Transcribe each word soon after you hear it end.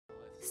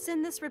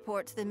send this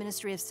report to the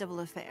Ministry of Civil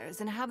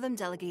Affairs and have them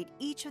delegate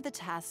each of the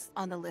tasks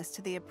on the list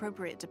to the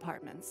appropriate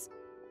departments.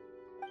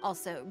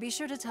 Also, be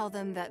sure to tell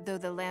them that though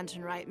the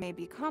lantern rite may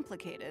be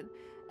complicated,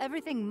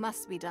 everything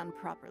must be done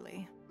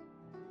properly.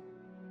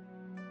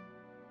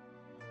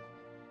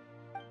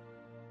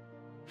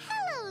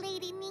 Hello,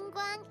 Lady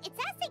Ningguang. It's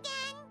us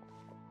again.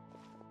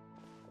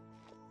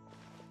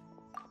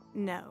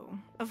 No,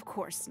 of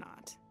course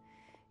not.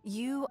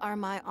 You are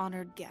my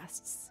honored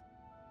guests.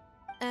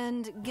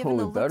 And given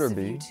the looks of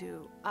you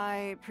two,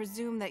 I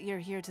presume that you're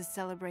here to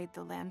celebrate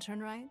the Lantern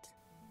Rite?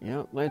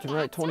 Yep, Lantern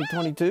Rite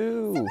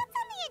 2022! So what's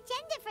on the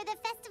agenda for the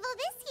festival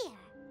this year?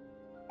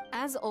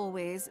 As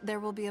always, there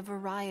will be a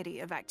variety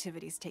of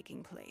activities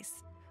taking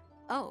place.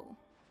 Oh,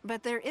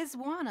 but there is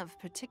one of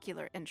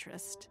particular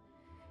interest.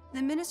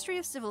 The Ministry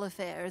of Civil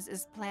Affairs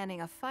is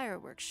planning a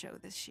fireworks show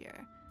this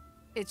year.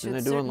 It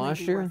should certainly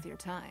be worth your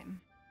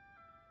time.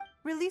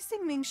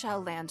 Releasing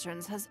Mingxiao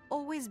lanterns has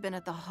always been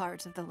at the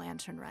heart of the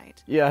Lantern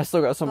Rite. Yeah, I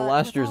still got some of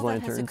last year's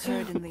lanterns. But with all that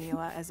has occurred in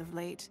Liyue as of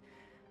late,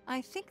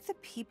 I think the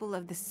people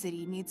of the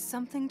city need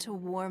something to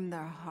warm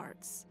their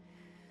hearts.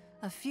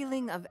 A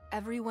feeling of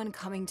everyone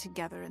coming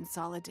together in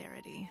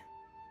solidarity.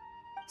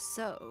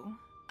 So,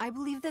 I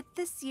believe that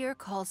this year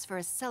calls for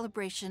a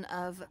celebration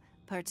of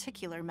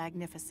particular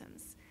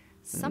magnificence.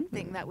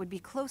 Something that would be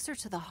closer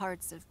to the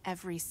hearts of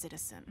every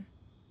citizen.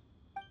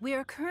 We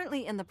are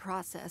currently in the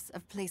process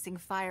of placing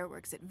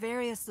fireworks at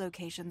various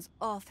locations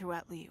all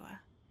throughout Liyue.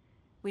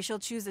 We shall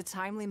choose a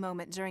timely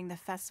moment during the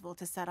festival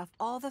to set off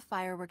all the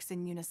fireworks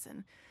in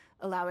unison,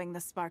 allowing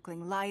the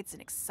sparkling lights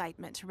and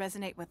excitement to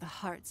resonate with the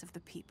hearts of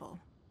the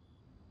people.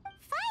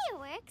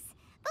 Fireworks?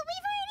 But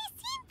we've already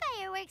seen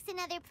fireworks in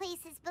other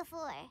places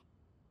before.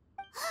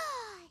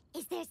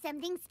 Is there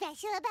something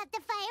special about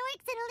the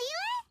fireworks in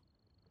Liyue?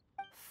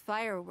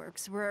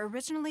 Fireworks were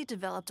originally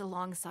developed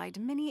alongside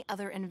many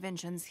other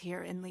inventions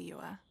here in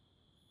Liyue.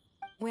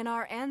 When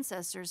our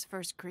ancestors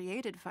first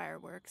created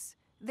fireworks,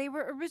 they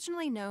were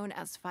originally known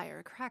as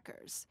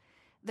firecrackers.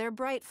 Their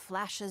bright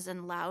flashes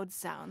and loud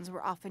sounds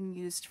were often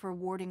used for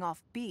warding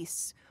off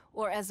beasts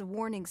or as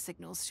warning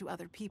signals to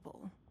other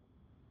people.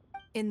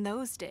 In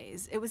those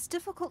days, it was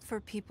difficult for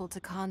people to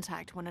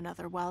contact one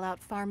another while out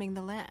farming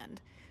the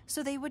land,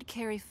 so they would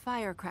carry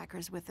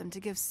firecrackers with them to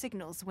give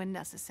signals when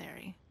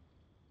necessary.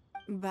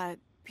 But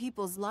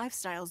people's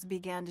lifestyles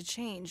began to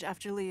change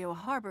after Liyue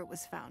Harbor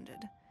was founded.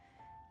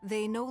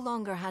 They no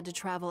longer had to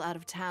travel out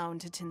of town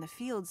to tend the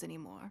fields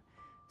anymore,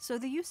 so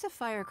the use of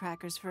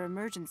firecrackers for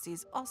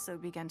emergencies also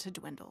began to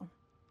dwindle.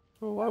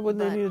 Well, why would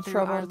they need to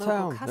travel out of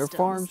town? Their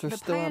farms are still out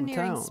of town. The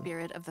pioneering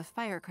spirit of the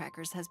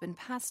firecrackers has been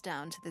passed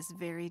down to this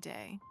very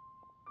day.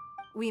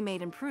 We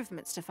made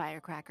improvements to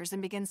firecrackers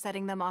and began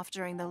setting them off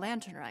during the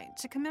Lantern Rite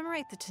to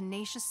commemorate the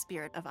tenacious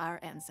spirit of our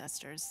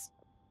ancestors.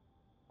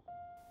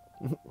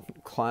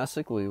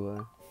 Classic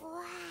Liyue.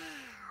 Wow!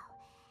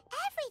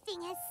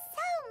 Everything has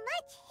so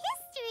much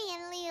history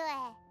in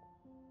Liyue!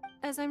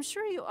 As I'm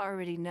sure you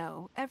already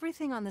know,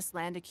 everything on this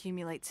land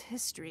accumulates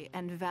history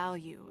and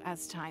value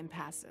as time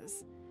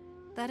passes.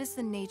 That is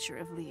the nature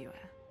of Liyue.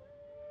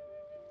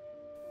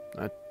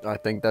 I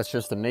think that's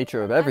just the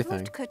nature of everything. I've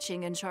left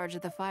Keqing in charge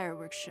of the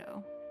fireworks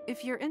show.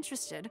 If you're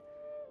interested,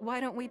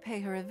 why don't we pay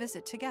her a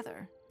visit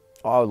together?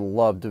 I would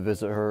love to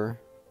visit her.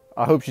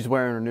 I hope she's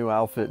wearing her new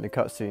outfit in the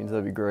cutscenes.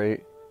 That'd be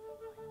great.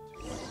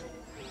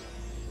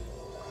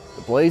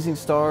 The blazing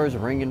stars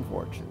ringing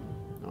fortune.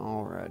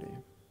 Alrighty.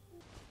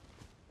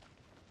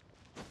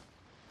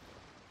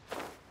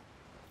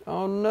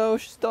 Oh no,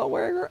 she's not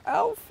wearing her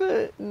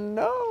outfit.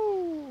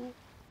 No.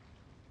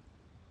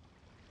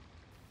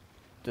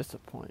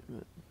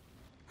 Disappointment.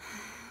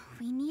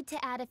 We need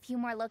to add a few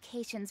more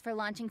locations for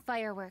launching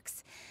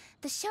fireworks.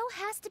 The show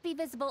has to be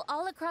visible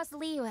all across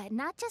Liyue,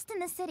 not just in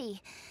the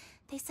city.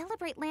 They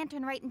celebrate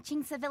Lantern Rite in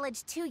Qingce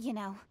Village too, you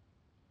know.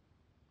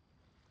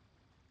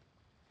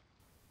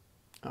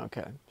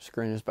 Okay,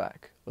 screen is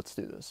back. Let's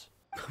do this.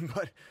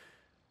 But,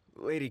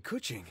 Lady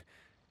Keqing,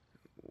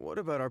 what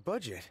about our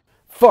budget?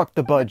 Fuck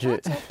the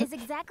budget! The budget is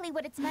exactly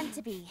what it's meant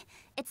to be.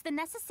 It's the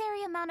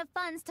necessary amount of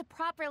funds to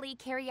properly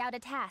carry out a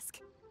task.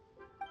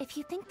 If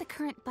you think the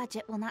current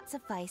budget will not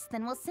suffice,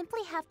 then we'll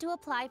simply have to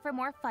apply for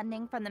more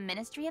funding from the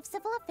Ministry of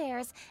Civil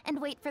Affairs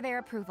and wait for their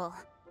approval.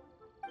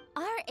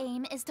 Our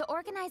aim is to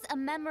organize a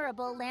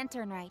memorable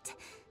Lantern Rite.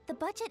 The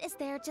budget is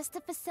there just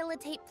to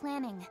facilitate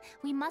planning.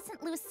 We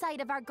mustn't lose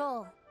sight of our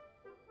goal.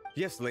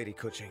 Yes, Lady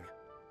Keqing.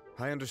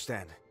 I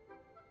understand.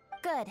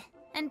 Good.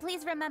 And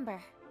please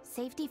remember,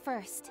 safety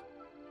first.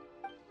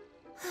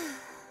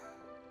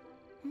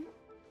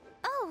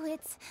 Oh,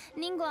 it's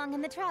Ningguang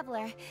and the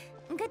Traveler.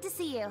 Good to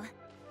see you.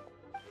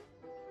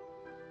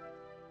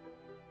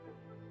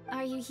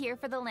 Are you here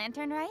for the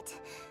Lantern Rite?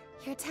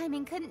 Your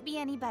timing couldn't be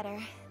any better.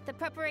 The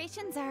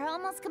preparations are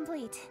almost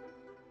complete.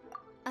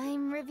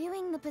 I'm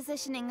reviewing the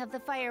positioning of the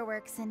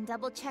fireworks and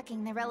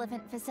double-checking the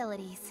relevant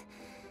facilities.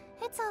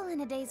 It's all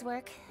in a day's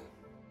work.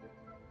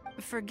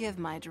 Forgive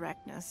my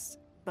directness,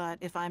 but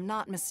if I'm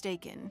not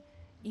mistaken,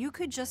 you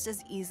could just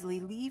as easily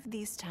leave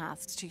these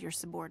tasks to your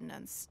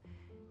subordinates.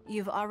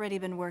 You've already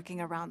been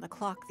working around the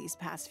clock these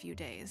past few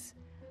days.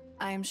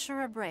 I am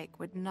sure a break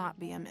would not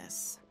be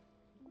amiss.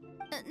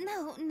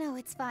 No,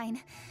 it's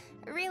fine.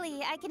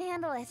 Really, I can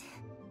handle it.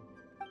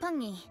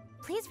 Pengyi,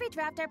 please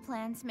redraft our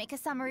plans, make a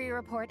summary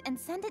report, and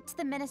send it to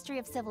the Ministry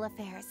of Civil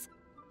Affairs.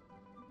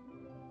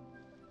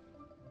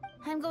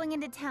 I'm going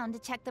into town to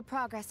check the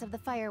progress of the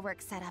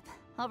fireworks setup.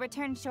 I'll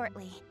return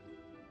shortly.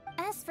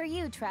 As for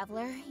you,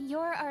 Traveler,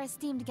 you're our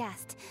esteemed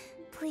guest.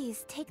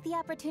 Please take the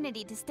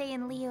opportunity to stay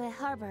in Liyue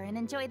Harbor and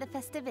enjoy the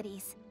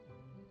festivities.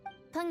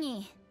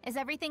 Pengyi, is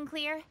everything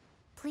clear?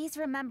 Please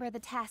remember the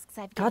tasks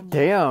I've given you. God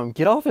damn,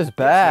 get off his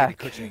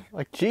back.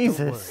 Like,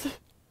 Jesus.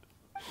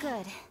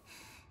 Good.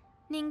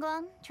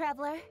 Ningguang,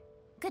 Traveler,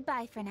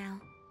 goodbye for now.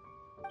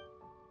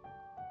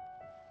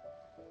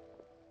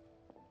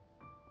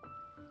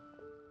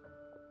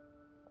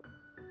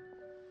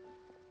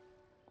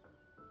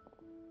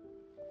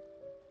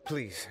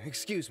 Please,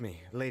 excuse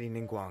me, Lady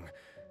Ningguang.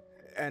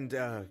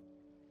 And,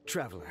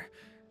 Traveler.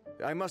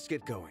 I must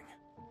get going.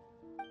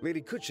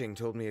 Lady Keqing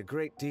told me a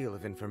great deal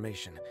of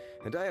information,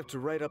 and I have to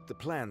write up the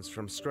plans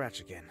from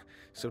scratch again,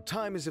 so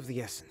time is of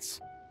the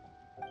essence.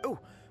 Oh,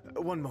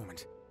 one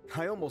moment.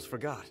 I almost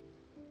forgot.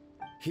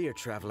 Here,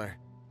 Traveler.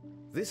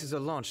 This is a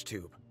launch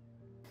tube.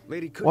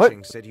 Lady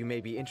Keqing said you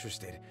may be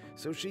interested,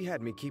 so she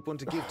had me keep one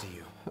to give to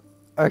you.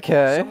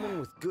 Okay. Someone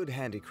with good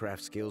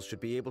handicraft skills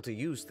should be able to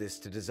use this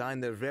to design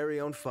their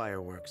very own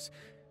fireworks.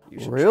 You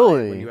should try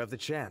it when you have the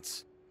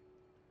chance.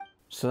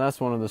 So that's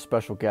one of the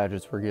special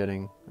gadgets we're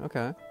getting.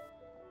 Okay.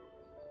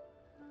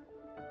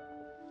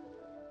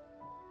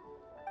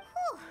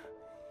 Whew.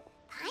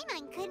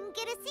 Paimon couldn't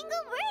get a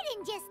single word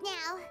in just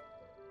now.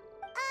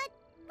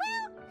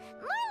 Well,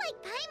 more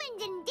like Paimon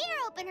didn't dare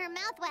open her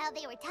mouth while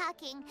they were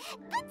talking,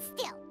 but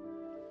still.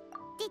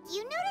 Did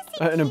you notice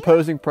it An too?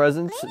 imposing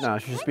presence? Lady Nah,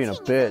 she's just being a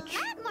Keqing bitch. is a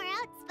lot more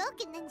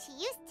outspoken than she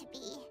used to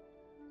be.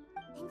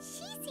 And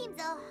she seems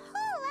a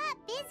whole lot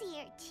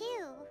busier,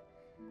 too.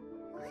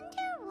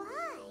 Wonder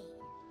why?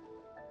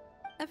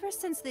 Ever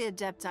since the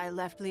Adepti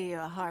left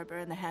Liyue Harbor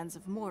in the hands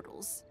of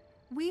mortals,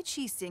 we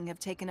Keqing have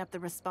taken up the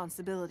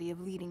responsibility of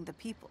leading the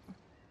people.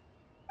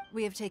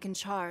 We have taken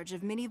charge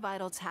of many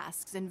vital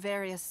tasks in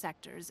various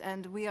sectors,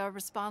 and we are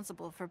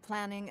responsible for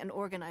planning and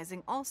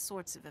organizing all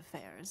sorts of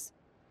affairs.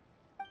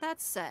 That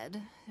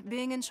said,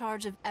 being in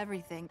charge of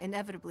everything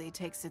inevitably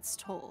takes its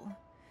toll.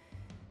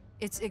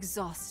 It's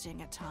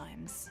exhausting at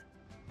times.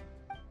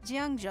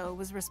 Jiangzhou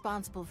was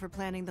responsible for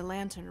planning the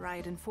Lantern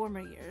Rite in former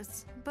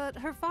years, but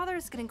her father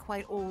is getting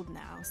quite old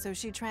now, so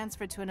she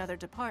transferred to another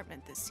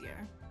department this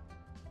year.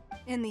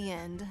 In the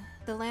end,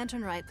 the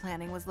Lantern Rite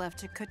planning was left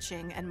to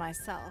Keqing and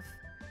myself.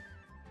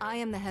 I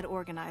am the head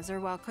organizer,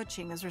 while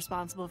Keqing is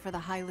responsible for the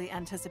highly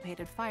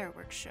anticipated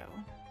fireworks show.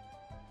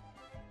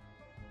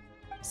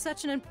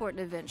 Such an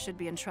important event should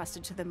be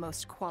entrusted to the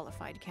most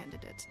qualified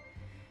candidate.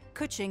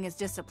 Keqing is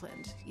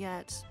disciplined,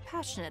 yet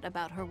passionate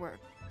about her work,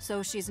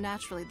 so she's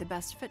naturally the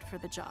best fit for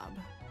the job.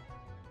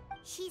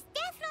 She's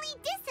definitely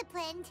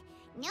disciplined.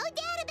 No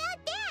doubt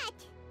about that.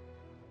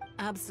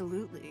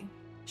 Absolutely.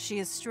 She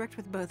is strict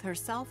with both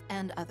herself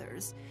and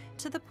others,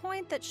 to the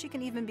point that she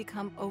can even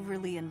become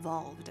overly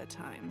involved at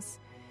times.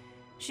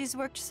 She's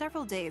worked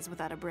several days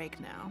without a break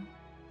now.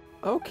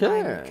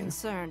 Okay. I'm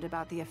concerned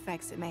about the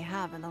effects it may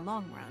have in the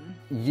long run.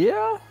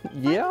 Yeah.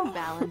 Finding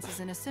balance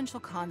is an essential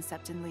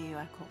concept in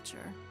Liyue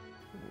culture.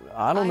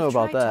 I don't know I've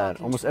about tried that.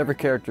 talking Almost to every her.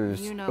 character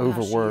is You know how she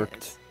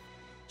overworked. is.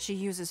 She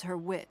uses her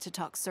wit to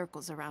talk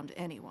circles around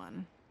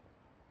anyone.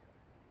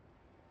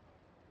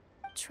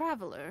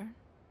 Traveler,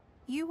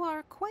 you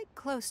are quite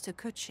close to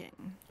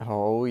Keqing.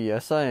 Oh,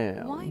 yes I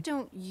am. Why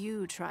don't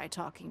you try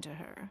talking to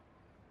her?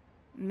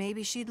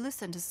 Maybe she'd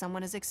listen to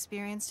someone as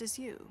experienced as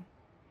you.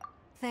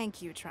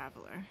 Thank you,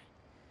 Traveler.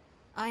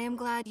 I am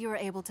glad you were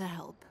able to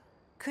help.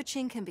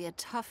 Keqing can be a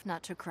tough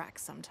nut to crack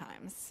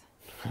sometimes.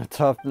 A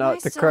tough nut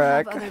to I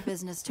crack. still have other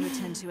business to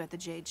attend to at the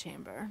Jade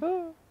Chamber.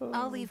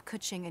 I'll leave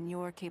Keqing in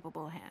your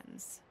capable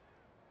hands.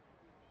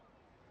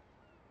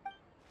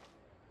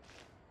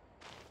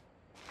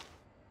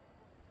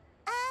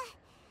 Are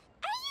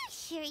you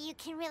sure you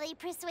can really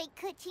persuade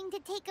Keqing to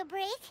take a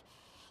break?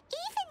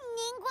 Even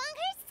Ningguang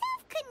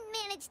herself couldn't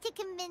manage to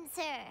convince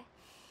her.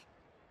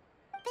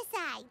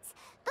 Besides,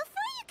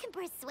 before you can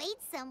persuade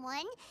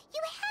someone,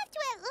 you have to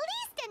at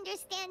least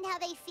understand how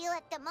they feel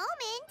at the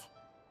moment.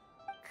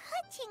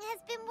 Keqing has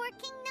been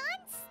working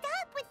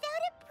non-stop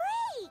without a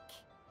break.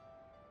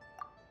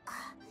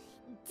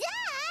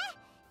 Duh!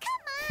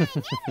 Come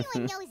on,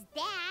 everyone knows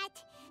that.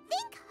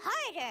 Think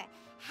harder.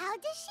 How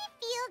does she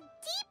feel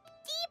deep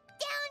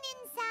down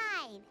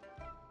inside?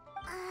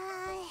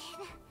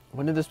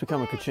 When did this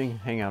become a Keqing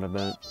hangout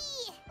event?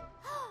 Maybe.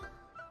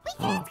 We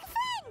can ask a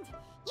friend.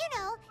 You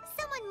know,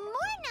 someone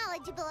more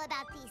knowledgeable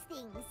about these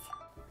things.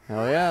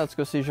 Hell yeah, let's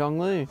go see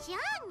Zhongli.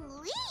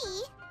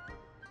 Zhongli?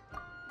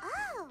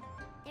 Oh,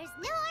 there's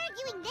no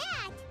arguing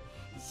that.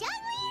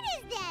 Zhongli it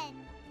is then.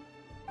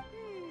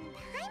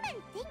 Paimon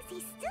thinks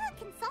he's still a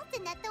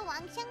consultant at the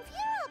Wangsheng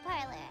Funeral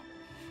Parlor.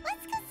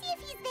 Let's go see if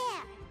he's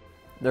there.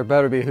 There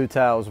better be Hu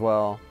Tao as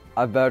well.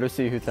 I better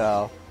see Hu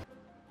Tao.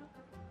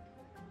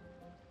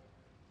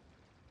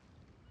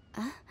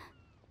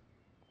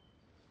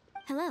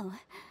 Hello.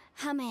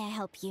 How may I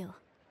help you?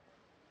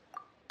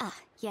 Ah,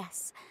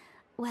 yes.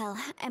 Well,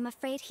 I'm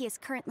afraid he is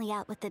currently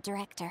out with the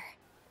director.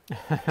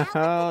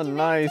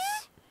 Nice.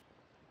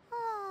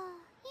 Oh,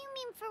 you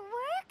mean for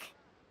work?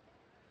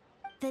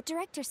 The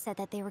director said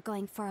that they were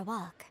going for a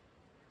walk.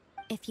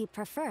 If you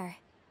prefer,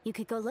 you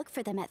could go look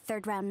for them at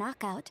third round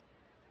knockout.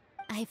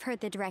 I've heard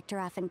the director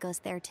often goes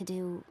there to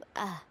do,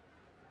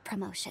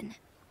 promotion.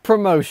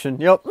 Promotion,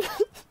 yep.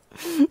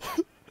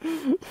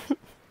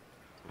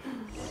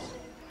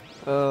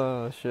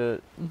 Oh,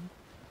 shit. I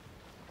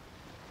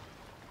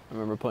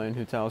remember playing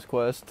Hu Tao's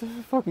Quest.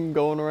 Fucking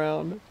going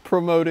around,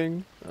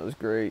 promoting. That was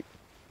great.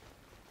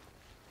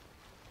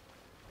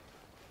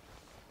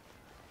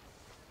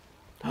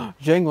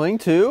 Xiangling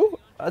too?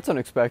 That's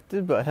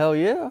unexpected, but hell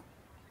yeah.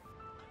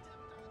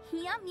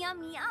 Yum,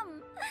 yum, yum.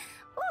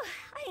 Ooh,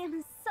 I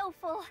am so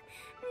full.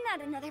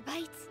 Not another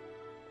bite.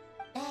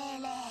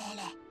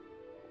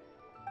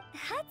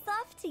 Hats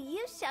off to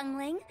you,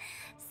 Xiangling.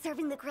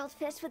 Serving the grilled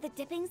fish with a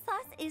dipping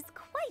sauce is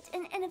quite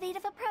an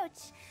innovative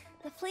approach.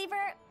 The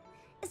flavor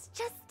is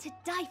just to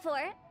die for.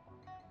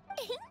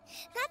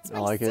 That's I my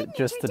like it. signature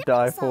Just to dipping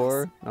die sauce.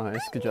 for. Nice, I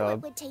good knew it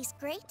job. would taste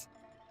great.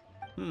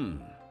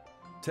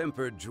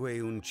 Tempered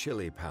Jueyun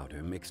chili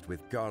powder mixed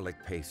with garlic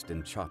paste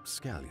and chopped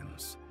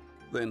scallions.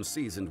 Then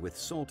seasoned with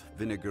salt,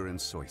 vinegar, and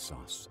soy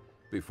sauce,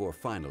 before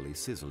finally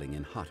sizzling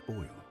in hot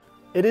oil.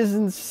 It is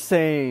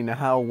insane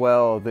how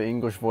well the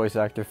English voice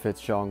actor fits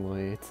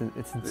Zhongli. It's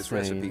insane. This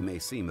recipe may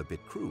seem a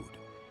bit crude,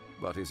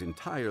 but is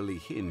entirely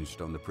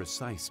hinged on the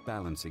precise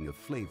balancing of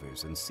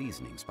flavors and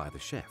seasonings by the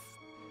chef.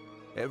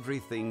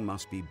 Everything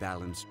must be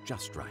balanced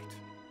just right.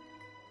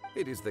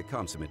 It is the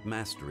consummate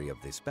mastery of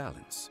this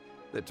balance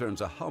that turns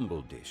a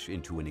humble dish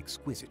into an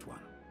exquisite one.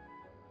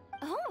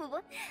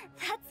 Oh,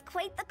 that's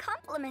quite the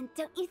compliment,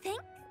 don't you think?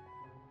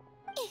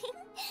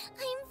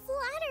 I'm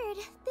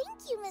flattered.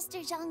 Thank you,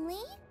 Mr.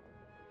 Zhongli.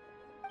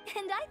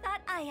 And I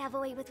thought I have a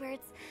way with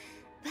words.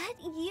 But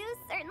you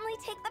certainly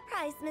take the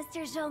prize,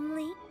 Mr.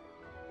 Zhongli.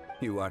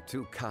 You are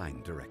too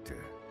kind,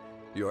 Director.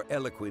 Your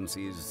eloquence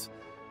is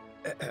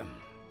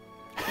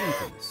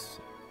infamous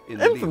in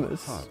the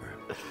Infamous. harbor.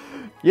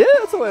 Yeah,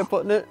 that's a way of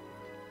putting it.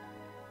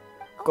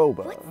 Oh,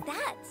 Goba. what's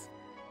that?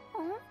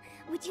 Oh,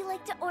 would you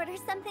like to order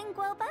something,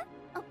 Guoba?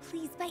 Oh,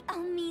 please, by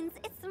all means,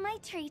 it's my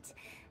treat.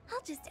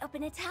 I'll just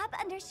open a tab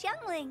under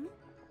Xiangling.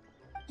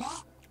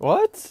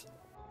 What?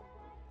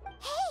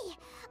 Hey,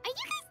 are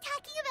you guys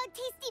talking about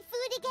tasty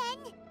food again?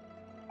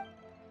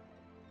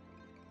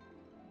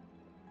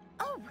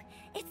 Oh,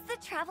 it's the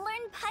Traveler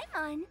in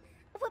Paimon.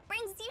 What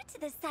brings you to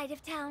this side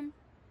of town?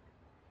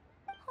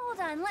 Hold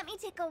on, let me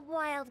take a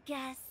wild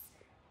guess.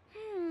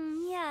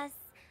 Yes.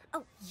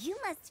 Oh, you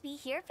must be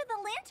here for the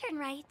lantern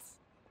rite.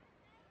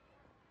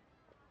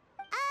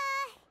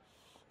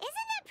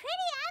 Isn't that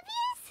pretty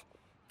obvious?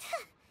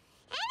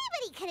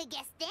 Anybody could have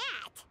guessed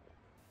that.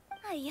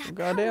 Yeah,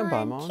 Goddamn,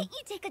 come on, Paimon. can't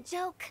you take a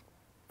joke?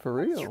 For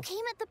real? You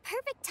came at the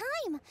perfect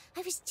time.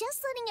 I was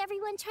just letting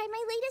everyone try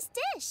my latest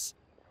dish.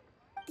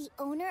 The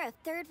owner of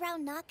Third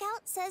Round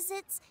Knockout says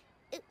it's,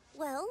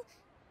 well,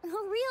 a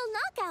real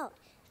knockout.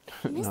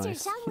 Mr.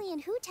 Nice. Zhongli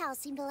and Hu Tao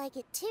seem to like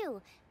it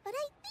too, but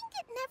I think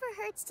it never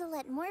hurts to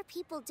let more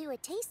people do a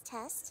taste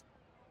test.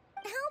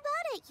 How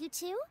about it, you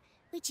two?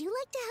 Would you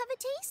like to have a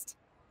taste?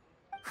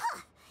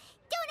 Huh.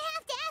 Don't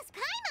have to ask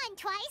Paimon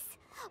twice,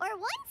 or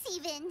once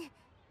even.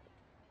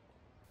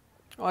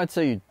 Well, I'd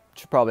say you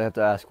should probably have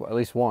to ask at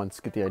least once,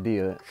 get the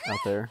idea out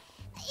there.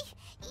 You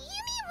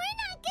mean we're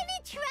not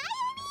gonna try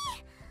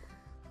any?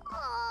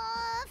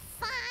 Oh,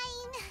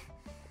 fine.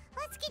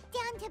 Let's get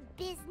down to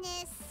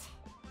business.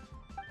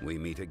 We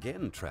meet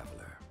again,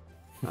 Traveler.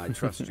 I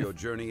trust your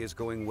journey is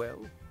going well?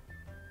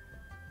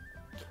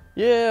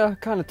 Yeah,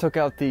 kind of took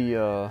out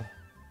the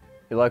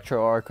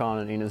Electro Archon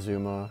and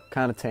Inazuma.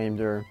 Kind of tamed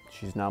her.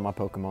 She's not my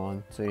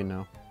Pokemon, so you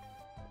know.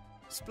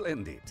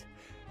 Splendid.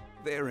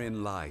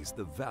 Therein lies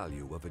the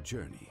value of a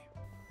journey.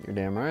 You're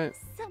damn right.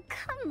 So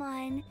come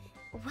on,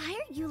 why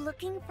are you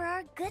looking for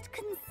our good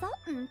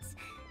consultant?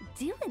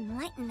 Do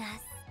enlighten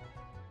us.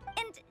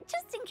 And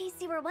just in case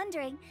you were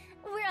wondering,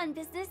 we're on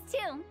business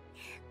too.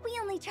 We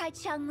only tried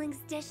Xiangling's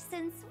dish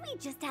since we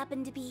just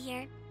happened to be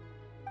here.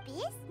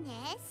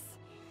 Business?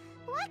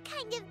 What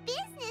kind of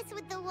business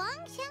would the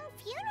Wangsheng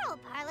Funeral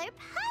Parlor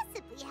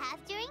possibly have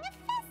during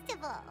a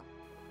festival?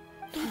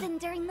 Even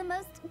during the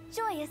most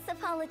joyous of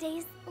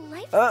holidays,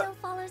 life Uh. still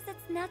follows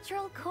its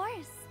natural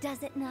course,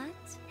 does it not?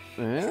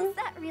 Yeah? Is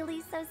that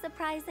really so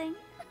surprising?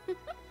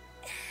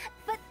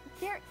 But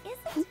there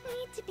isn't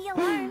need to be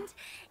alarmed.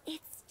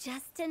 It's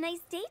just a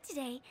nice day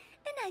today,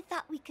 and I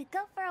thought we could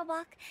go for a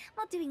walk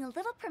while doing a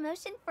little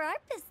promotion for our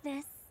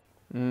business.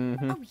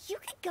 Mm-hmm. Oh, you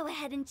could go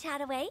ahead and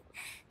chat away.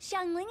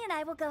 Xiangling and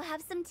I will go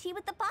have some tea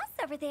with the boss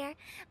over there.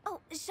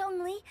 Oh,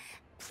 Zhongli,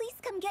 please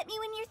come get me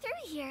when you're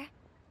through here.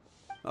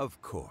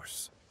 Of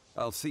course.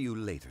 I'll see you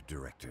later,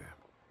 Director.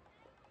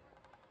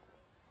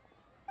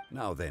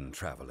 Now then,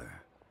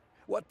 Traveler.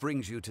 What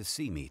brings you to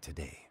see me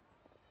today?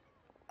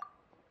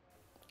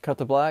 Cut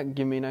the black,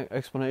 give me an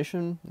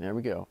explanation. There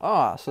we go.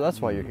 Ah, so that's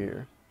why you're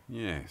here.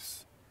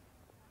 Yes.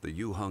 The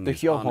Yuhang The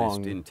is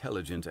honest, Yuhang.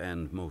 intelligent,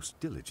 and most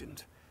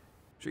diligent.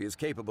 She is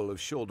capable of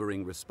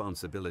shouldering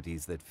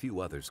responsibilities that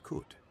few others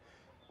could.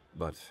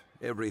 But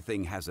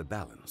everything has a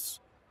balance,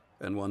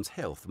 and one's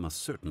health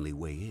must certainly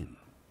weigh in.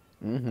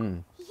 Mm-hmm.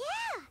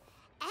 Yeah,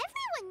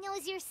 everyone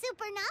knows you're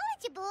super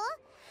knowledgeable.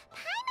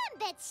 Paimon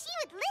bets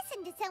she would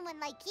listen to someone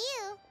like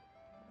you.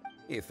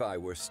 If I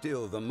were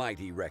still the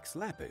mighty Rex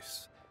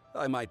Lapis,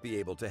 I might be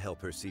able to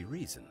help her see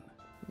reason.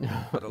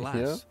 But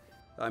alas,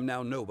 I'm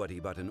now nobody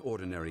but an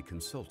ordinary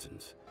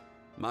consultant.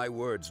 My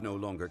words no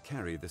longer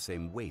carry the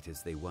same weight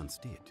as they once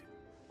did.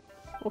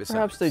 Well,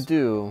 perhaps they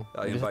do.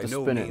 I You am just have by to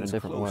no spin it in a means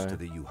different close way. to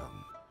the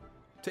Yuhang.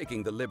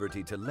 Taking the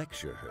liberty to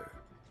lecture her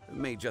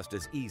may just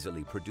as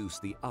easily produce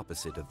the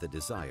opposite of the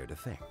desired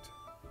effect.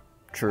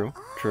 True,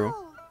 true.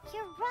 Oh,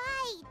 you're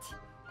right.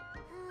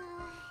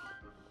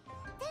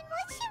 Then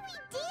what should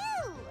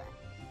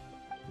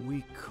we do?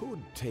 We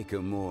could take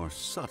a more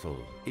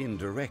subtle,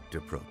 indirect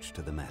approach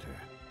to the matter,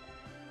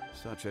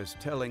 such as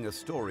telling a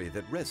story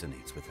that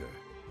resonates with her,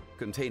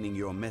 containing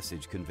your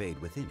message conveyed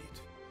within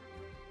it.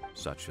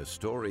 Such a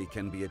story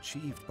can be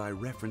achieved by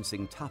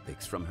referencing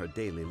topics from her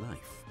daily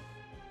life.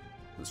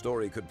 The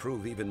story could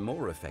prove even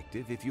more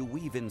effective if you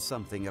weave in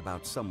something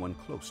about someone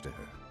close to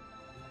her.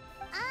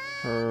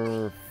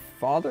 Her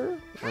father?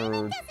 Paimon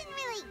Or doesn't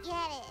really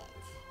get it.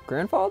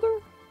 grandfather?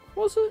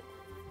 Was it?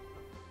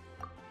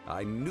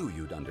 I knew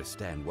you'd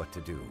understand what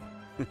to do.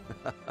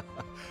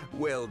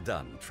 Well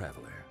done,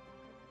 traveler.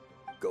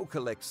 Go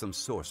collect some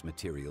source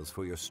materials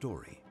for your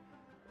story.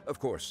 Of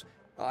course,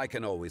 I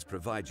can always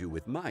provide you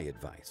with my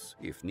advice,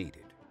 if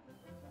needed.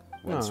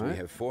 Once we Alright.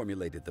 have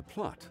formulated the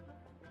plot,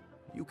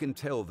 you can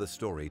tell the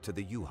story to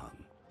the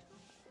Yuhang.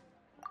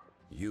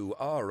 You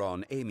are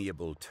on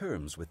amiable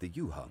terms with the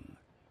Yuhang,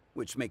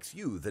 which makes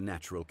you the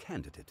natural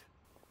candidate.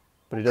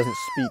 But he doesn't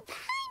Oh, speak.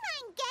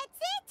 Paimon gets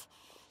it.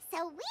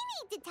 So we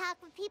need to talk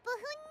with people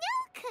who know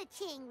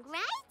Keqing,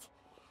 right?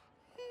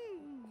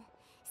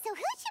 So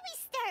who should we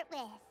start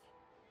with?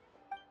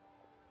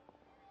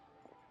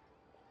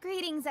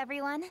 Greetings,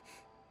 everyone.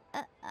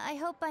 I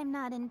hope I'm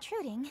not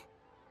intruding.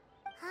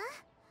 Huh?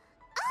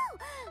 Oh,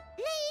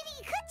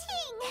 Lady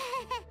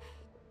Keqing!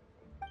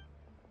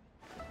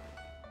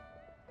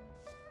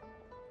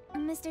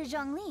 Mr.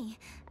 Zhongli,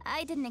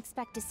 I didn't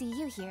expect to see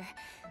you here.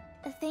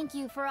 Thank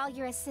you for all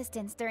your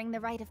assistance during the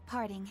rite of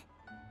parting.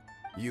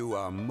 You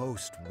are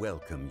most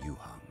welcome,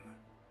 Yuhang.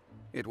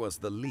 It was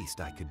the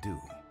least I could do.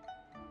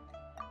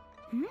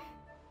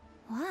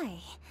 Why?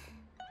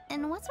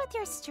 And what's with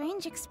your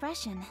strange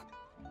expression?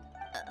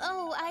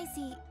 Oh, I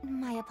see.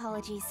 My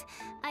apologies.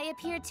 I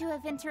appear to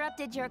have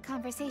interrupted your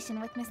conversation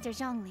with Mr.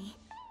 Zhongli.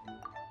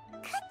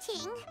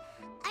 Keqing,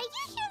 are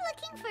you here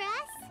looking for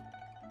us?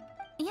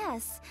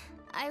 Yes,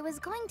 I was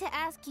going to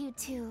ask you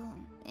to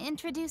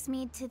introduce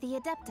me to the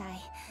Adepti.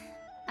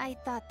 I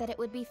thought that it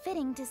would be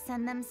fitting to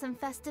send them some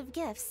festive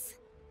gifts.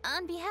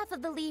 On behalf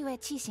of the Liyue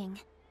Qixing.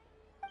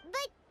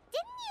 But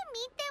didn't you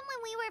meet them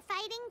when we were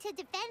fighting to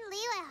defend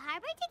Liyue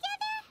Harbor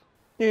together?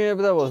 Yeah,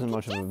 but that wasn't You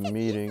much could of a just as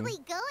meeting. easily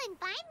go and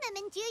find them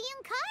in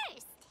Juyun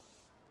Karst.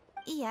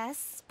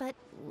 Yes, but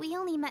we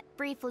only met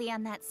briefly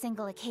on that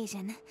single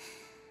occasion.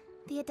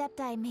 The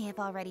Adepti may have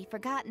already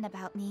forgotten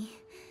about me,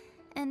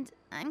 and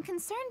I'm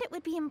concerned it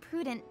would be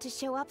imprudent to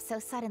show up so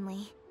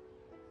suddenly.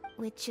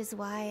 Which is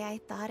why I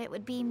thought it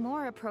would be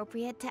more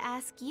appropriate to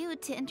ask you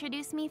to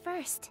introduce me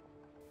first.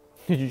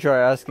 Did you try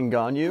asking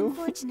Ganyu?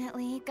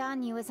 Unfortunately,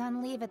 Ganyu is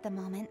on leave at the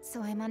moment,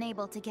 so I'm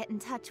unable to get in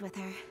touch with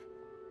her.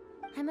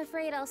 I'm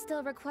afraid I'll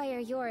still require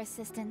your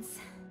assistance.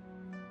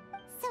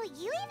 So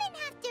you even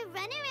have to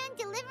run around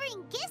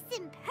delivering gifts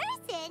in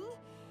person?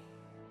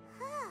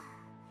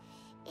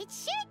 It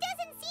sure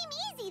doesn't seem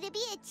easy to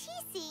be a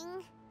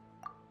Qixing.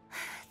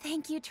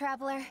 Thank you,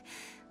 Traveler.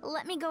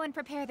 Let me go and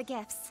prepare the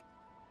gifts.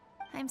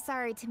 I'm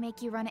sorry to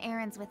make you run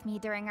errands with me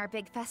during our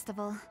big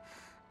festival.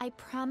 I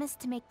promise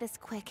to make this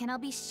quick, and I'll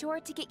be sure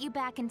to get you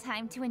back in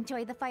time to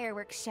enjoy the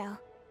fireworks show.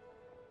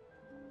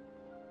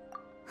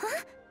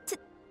 Huh?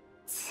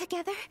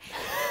 Together?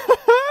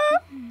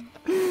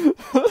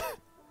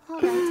 All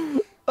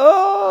right.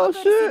 Oh, I'll go to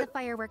see shit! the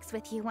fireworks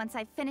with you once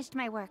I've finished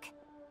my work.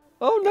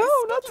 Oh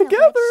no, not Speaking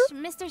of together!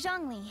 which, Mr.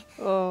 Zhongli,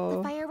 the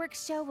Oh.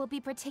 fireworks show will be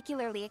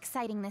particularly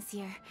exciting this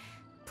year.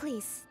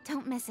 Please,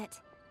 don't miss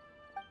it.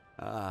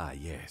 Ah,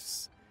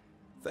 yes.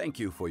 Thank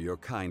you for your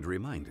kind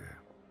reminder.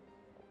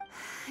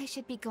 I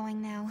should be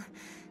going now.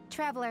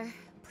 Traveler,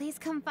 please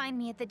come find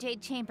me at the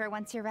Jade Chamber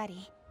once you're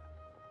ready.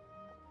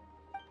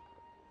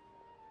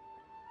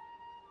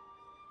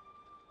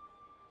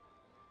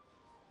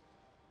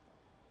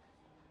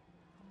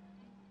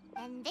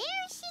 And there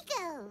she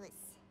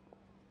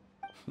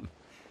goes.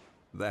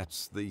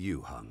 That's the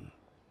Yuhang.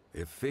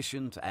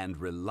 Efficient and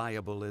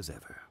reliable as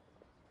ever.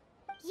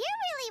 You're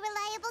really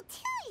reliable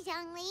too,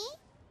 Zhongli.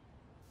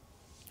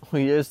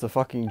 He is the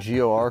fucking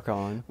Geo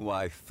Archon.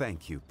 Why,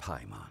 thank you,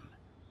 Paimon.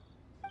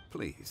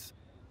 Please,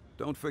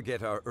 don't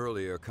forget our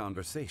earlier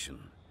conversation.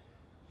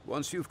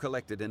 Once you've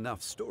collected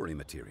enough story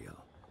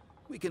material,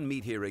 we can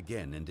meet here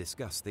again and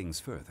discuss things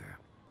further.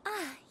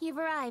 Ah, you've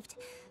arrived.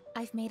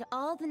 I've made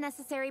all the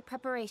necessary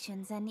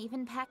preparations and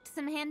even packed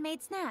some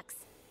handmade snacks.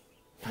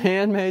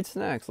 Handmade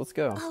snacks, let's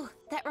go. Oh,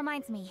 that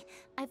reminds me.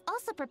 I've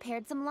also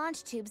prepared some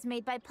launch tubes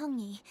made by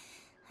Pengyi.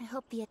 I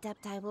hope the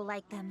Adepti will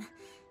like them.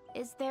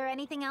 Is there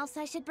anything else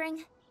I should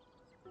bring?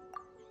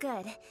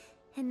 Good.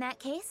 In that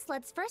case,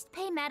 let's first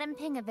pay Madame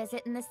Ping a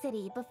visit in the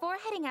city before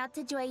heading out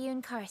to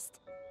Jueyun Karst.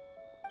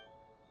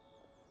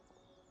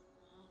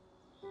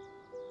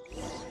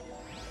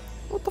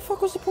 What the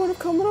fuck was the point of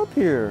coming up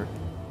here?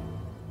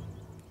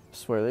 I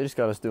swear, they just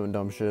got us doing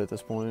dumb shit at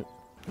this point.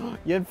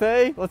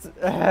 Yanfei?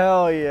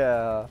 Hell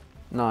yeah.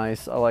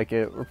 Nice, I like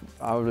it.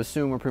 I would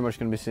assume we're pretty much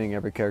going to be seeing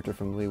every character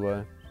from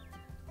Liyue.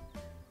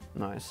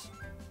 Nice.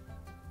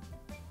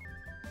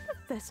 The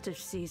festive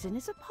season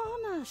is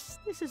upon us.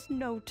 This is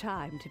no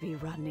time to be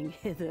running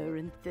hither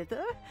and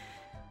thither.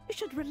 You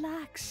should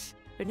relax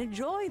and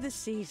enjoy the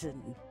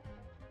season.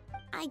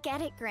 I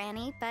get it,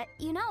 Granny, but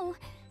you know,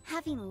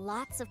 having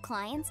lots of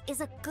clients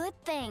is a good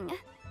thing.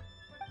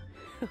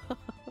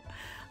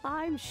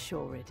 I'm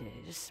sure it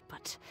is,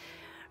 but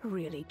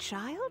really,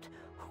 child?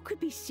 Who could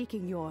be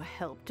seeking your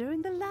help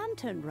during the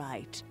lantern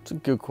rite? It's a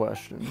good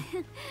question.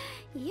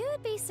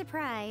 You'd be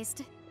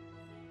surprised.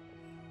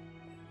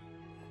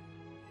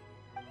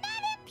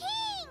 Madame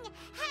Ping!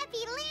 Happy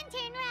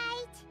Lantern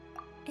Rite!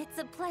 It's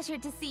a pleasure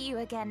to see you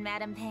again,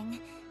 Madame Ping.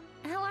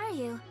 How are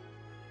you?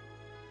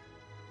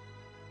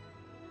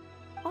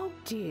 Oh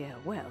dear,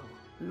 well,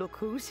 look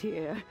who's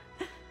here.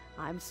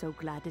 I'm so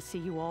glad to see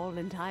you all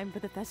in time for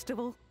the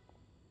festival.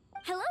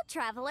 Hello,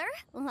 traveler.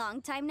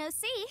 Long time no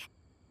see.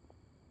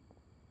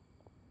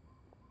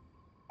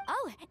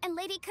 Oh, and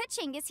Lady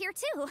Keqing is here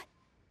too.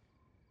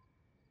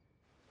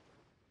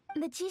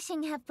 The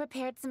Keqing have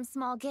prepared some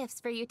small gifts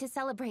for you to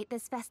celebrate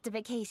this festive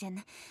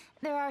occasion.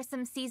 There are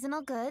some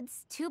seasonal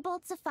goods, 2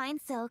 bolts of fine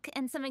silk,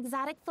 and some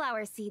exotic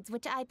flower seeds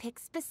which I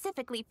picked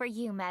specifically for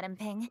you, Madame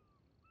Ping.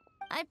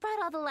 I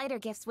brought all the lighter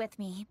gifts with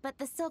me, but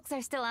the silks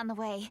are still on the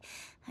way.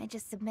 I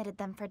just submitted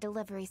them for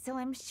delivery, so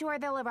I'm sure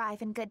they'll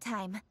arrive in good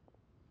time.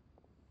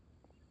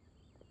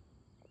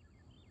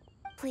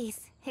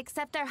 Please,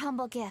 accept our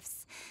humble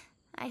gifts.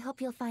 I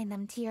hope you'll find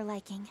them to your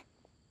liking.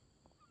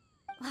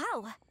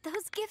 Wow,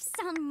 those gifts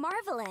sound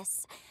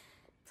marvelous.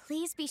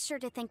 Please be sure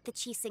to thank the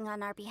Keqing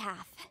on our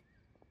behalf.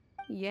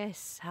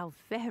 Yes, how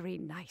very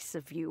nice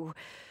of you.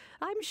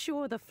 I'm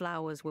sure the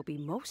flowers will be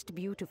most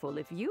beautiful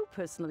if you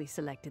personally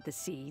selected the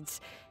seeds.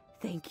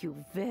 Thank you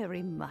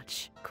very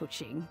much,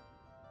 Keqing.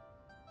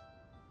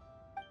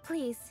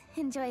 Please,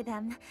 enjoy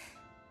them.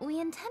 We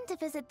intend to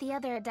visit the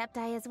other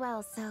Adepti as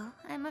well, so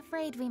I'm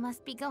afraid we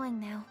must be going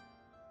now.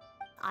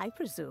 I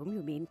presume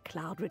you mean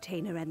Cloud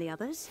Retainer and the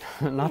others?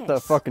 Not yes, the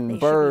fucking they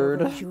bird.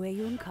 should be over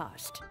Jueyun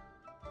Karst.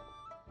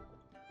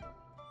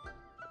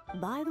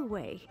 By the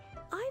way,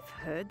 I've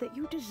heard that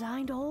you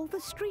designed all the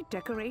street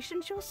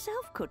decorations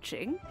yourself,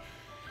 Keqing.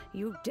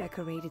 You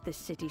decorated the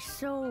city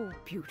so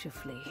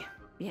beautifully,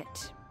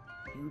 yet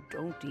you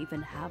don't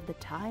even have the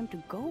time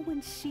to go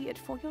and see it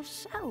for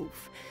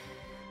yourself.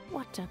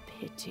 What a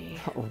pity.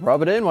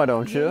 Rub it in, why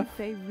don't you?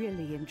 Yanfei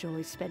really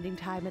enjoys spending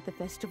time at the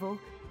festival.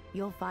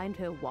 You'll find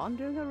her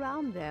wandering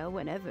around there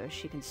whenever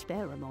she can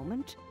spare a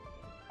moment.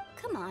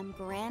 Come on,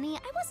 Granny.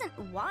 I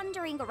wasn't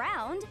wandering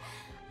around.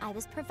 I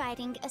was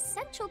providing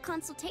essential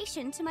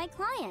consultation to my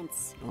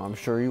clients. Oh, I'm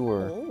sure you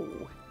were.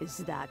 Oh, is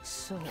that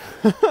so?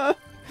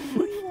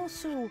 Were you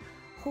also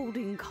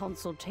holding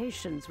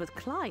consultations with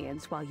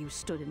clients while you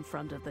stood in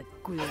front of the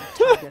grilled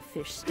tiger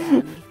fish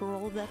stand for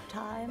all that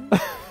time?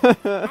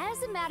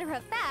 As a matter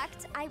of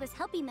fact, I was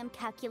helping them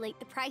calculate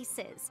the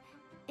prices.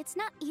 It's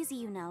not easy,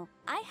 you know.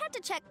 I had to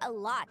check a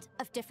lot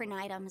of different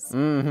items.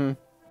 Mm-hmm.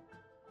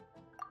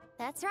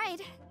 That's right.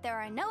 There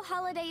are no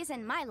holidays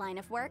in my line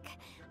of work.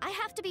 I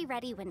have to be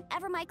ready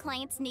whenever my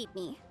clients need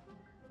me.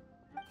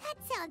 That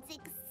sounds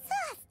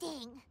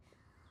exhausting.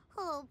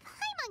 Oh,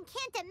 Paimon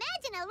can't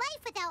imagine a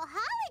life without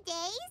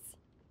holidays.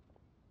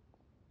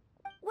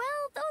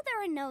 Well, though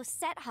there are no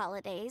set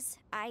holidays,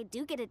 I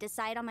do get to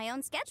decide on my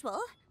own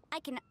schedule. I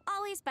can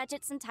always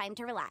budget some time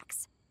to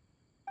relax.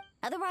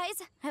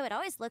 Otherwise, I would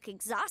always look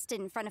exhausted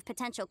in front of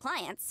potential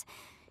clients.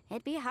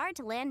 It'd be hard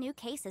to land new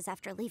cases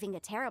after leaving a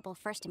terrible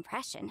first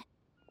impression.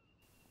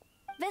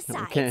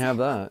 Besides, can't have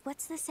that.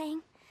 What's the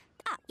saying?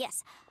 Ah,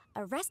 yes.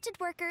 A rested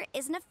worker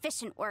is an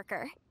efficient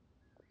worker.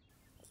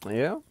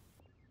 Yeah?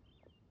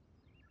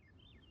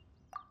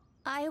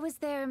 I was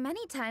there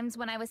many times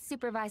when I was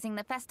supervising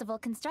the festival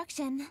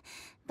construction,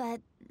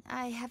 but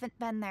I haven't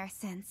been there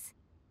since.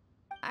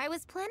 I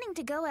was planning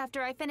to go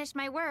after I finished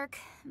my work,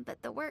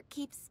 but the work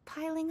keeps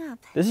piling up.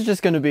 This is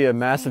just going to be a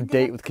massive Ended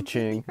date up with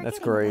completely Keqing. That's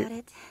forgetting great. about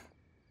it.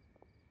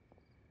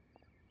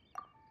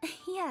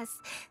 Yes,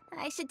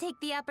 I should take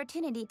the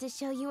opportunity to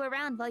show you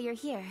around while you're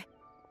here.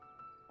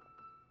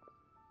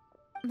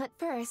 But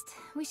first,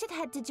 we should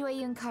head to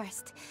Jueyun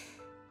Karst.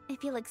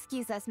 If you'll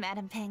excuse us,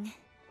 Madame Ping.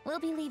 We'll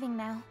be leaving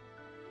now.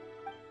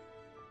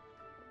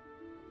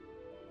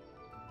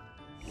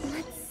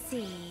 Let's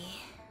see.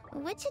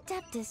 Which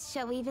Adeptus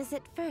shall we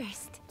visit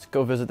first? Let's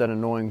go visit that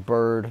annoying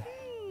bird.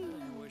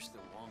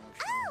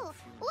 Oh,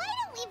 why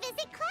don't we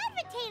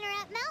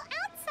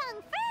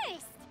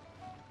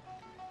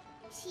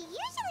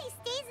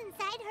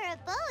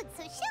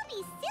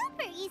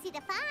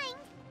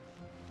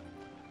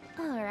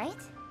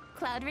right.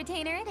 Cloud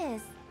Retainer it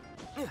is.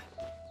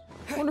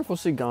 I wonder if we'll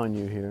see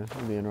Ganyu here.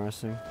 That'd be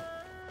interesting.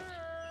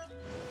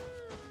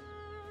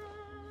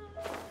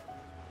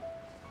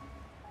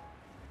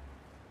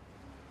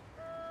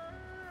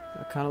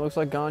 That kind of looks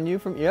like Ganyu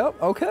from...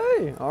 Yep,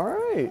 okay,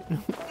 alright.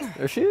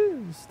 There she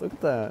is. Look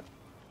at that.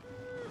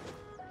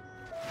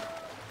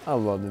 I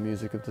love the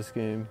music of this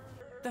game.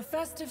 The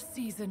festive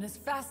season is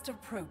fast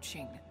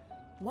approaching.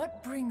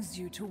 What brings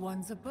you to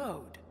one's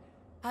abode?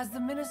 Has the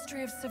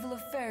Ministry of Civil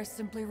Affairs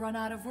simply run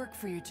out of work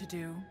for you to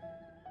do?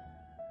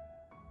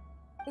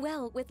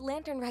 Well, with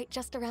Lantern Rite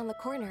just around the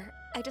corner,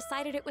 I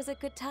decided it was a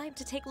good time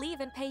to take leave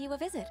and pay you a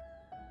visit.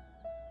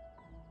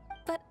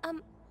 But,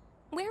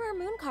 where are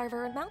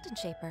Mooncarver and Mountain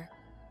Shaper?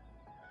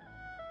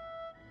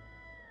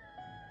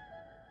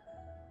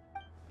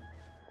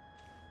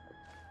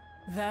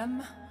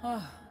 Them?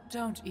 Oh,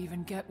 don't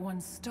even get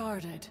one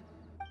started.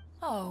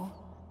 Oh,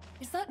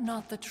 is that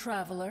not the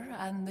Traveler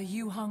and the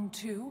Yuheng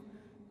too?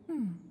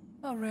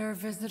 A rare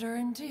visitor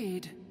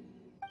indeed.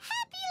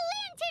 Happy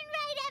Lantern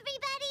Rite,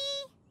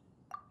 everybody!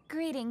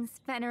 Greetings,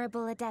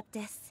 Venerable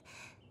Adeptus.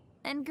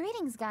 And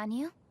greetings,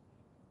 Ganyu.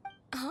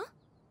 Huh?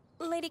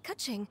 Lady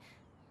Keqing,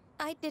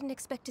 I didn't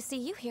expect to see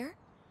you here.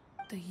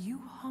 The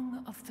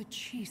Yuheng of the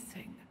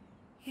Keqing.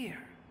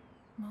 Here.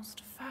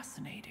 Most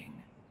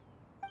fascinating.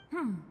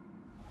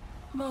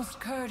 Most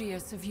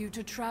courteous of you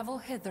to travel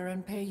hither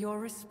and pay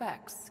your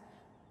respects.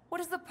 What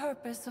is the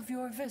purpose of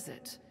your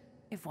visit,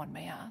 if one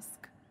may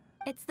ask?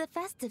 It's the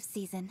festive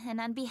season,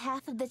 and on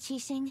behalf of the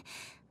Keqing,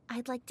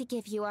 I'd like to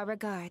give you our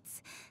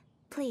regards.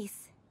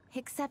 Please,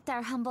 accept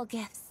our humble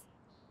gifts.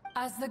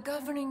 As the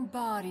governing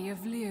body of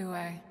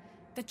Liyue,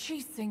 the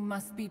Keqing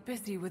must be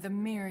busy with a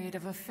myriad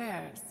of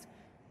affairs.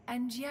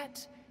 And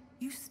yet,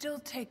 you still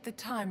take the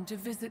time to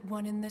visit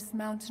one in this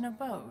mountain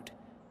abode.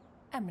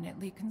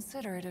 Eminently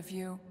considerate of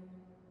you.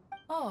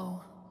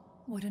 Oh,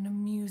 what an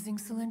amusing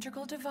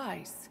cylindrical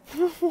device.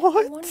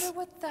 What? I wonder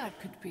what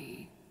that could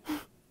be.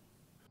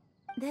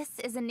 This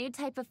is a new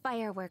type of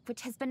firework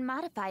which has been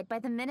modified by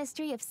the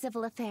Ministry of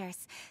Civil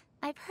Affairs.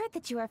 I've heard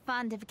that you are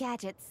fond of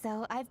gadgets,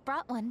 so I've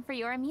brought one for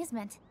your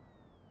amusement.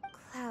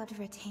 Cloud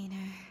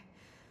Retainer.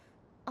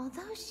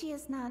 Although she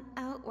is not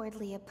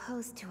outwardly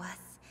opposed to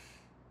us,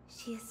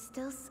 she is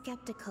still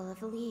skeptical of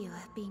Liyue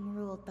being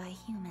ruled by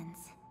humans.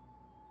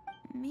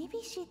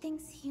 Maybe she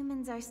thinks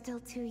humans are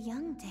still too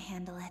young to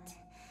handle it.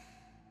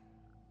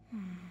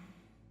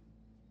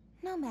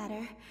 No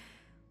matter.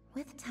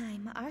 With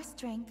time, our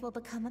strength will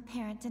become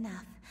apparent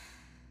enough.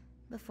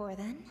 Before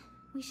then,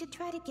 we should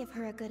try to give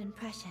her a good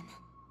impression.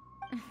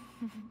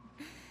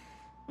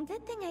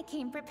 Good thing I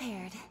came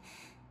prepared.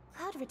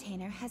 Cloud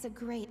Retainer has a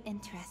great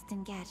interest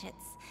in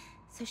gadgets,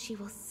 so she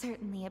will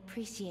certainly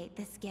appreciate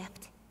this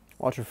gift.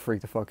 Watch her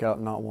freak the fuck out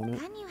and not want it.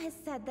 Ganyu has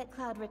said that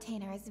Cloud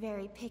Retainer is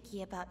very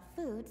picky about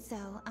food,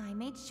 so I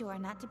made sure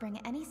not to bring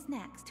any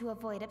snacks to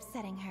avoid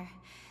upsetting her.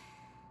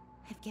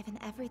 I've given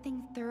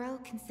everything thorough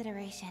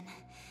consideration.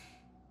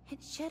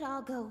 It should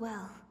all go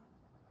well.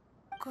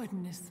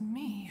 Goodness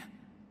me.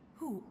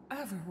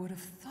 Whoever would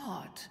have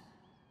thought?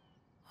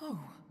 Oh,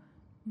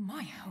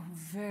 my, how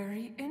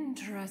very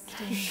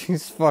interesting.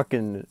 She's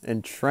fucking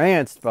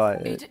entranced by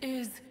it. It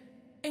is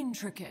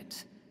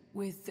intricate,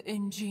 with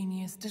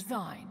ingenious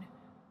design,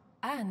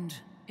 and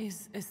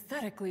is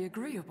aesthetically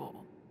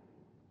agreeable.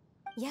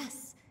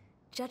 Yes,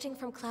 judging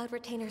from Cloud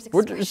Retainer's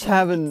We're expression, just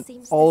having it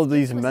seems all this of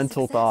these gift was a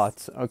mental success.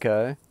 thoughts.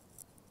 Okay.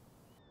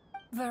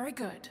 Very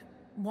good.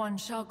 One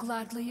shall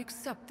gladly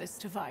accept this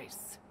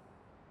device.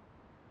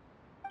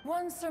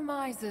 One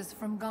surmises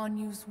from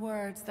Ganyu's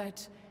words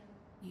that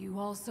you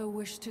also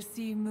wish to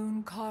see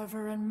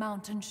Mooncarver and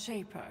Mountain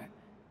Shaper.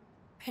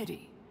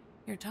 Pity.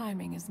 Your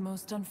timing is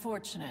most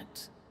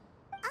unfortunate.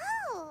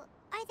 Oh,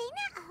 are they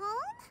not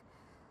home?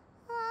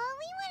 Oh,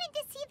 we wanted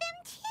to see them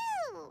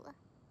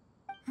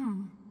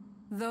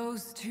too.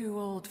 Those two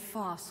old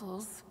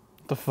fossils.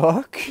 The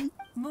fuck?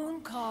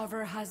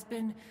 Mooncarver has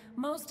been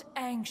most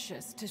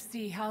anxious to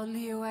see how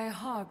Liyue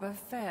Harbor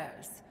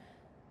fares,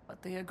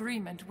 but the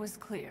agreement was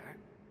clear.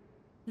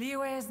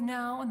 Liyue is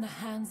now in the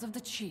hands of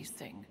the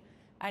Keqing,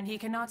 and he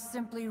cannot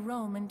simply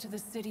roam into the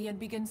city and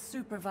begin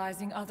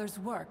supervising others'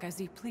 work as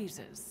he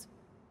pleases.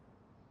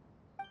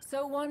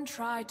 So one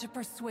tried to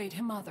persuade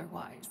him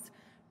otherwise,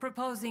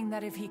 proposing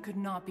that if he could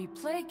not be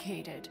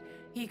placated,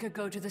 he could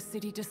go to the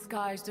city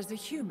disguised as a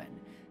human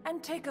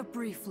and take a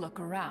brief look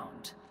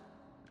around.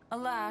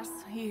 Alas,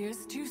 he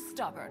is too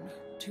stubborn,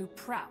 too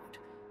proud.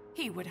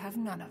 He would have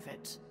none of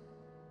it.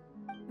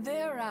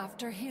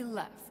 Thereafter he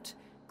left,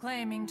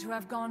 claiming to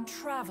have gone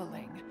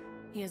traveling.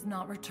 He has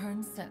not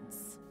returned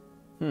since.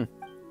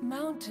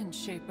 Mountain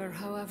Shaper,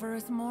 however,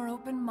 is more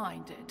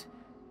open-minded.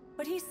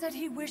 But he said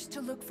he wished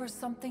to look for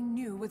something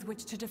new with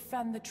which to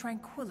defend the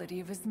tranquility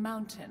of his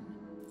mountain.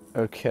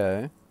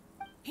 Okay.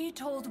 He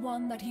told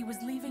one that he was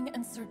leaving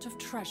in search of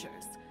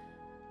treasures,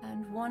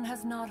 and one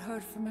has not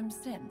heard from him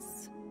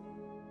since.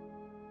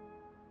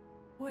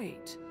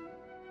 Wait.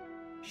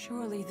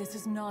 Surely this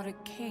is not a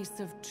case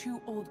of two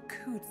old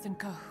coots in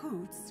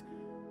cahoots.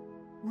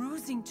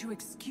 rusing to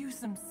excuse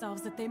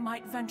themselves that they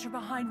might venture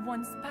behind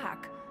one's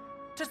back,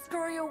 to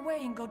scurry away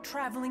and go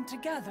traveling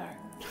together.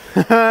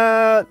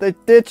 They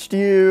ditched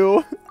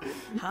you.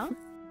 Huh?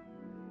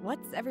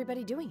 What's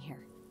everybody doing here?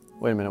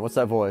 Wait a minute, what's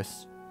that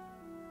voice?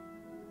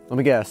 Let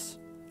me guess.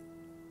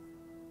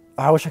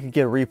 I wish I could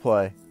get a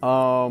replay.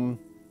 Oh,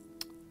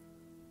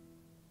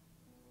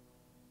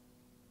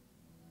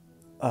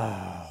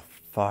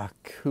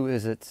 fuck. Who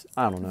is it?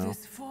 I don't know.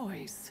 This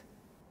voice.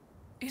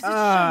 Is it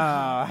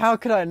Ah, how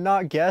could I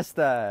not guess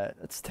that?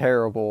 That's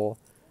terrible.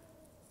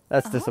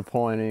 That's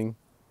disappointing.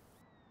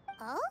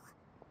 Oh?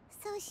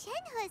 So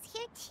Shenhe's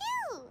here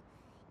too!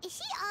 Is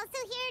she also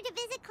here to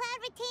visit Cloud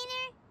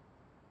Retainer?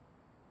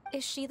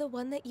 Is she the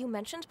one that you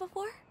mentioned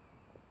before?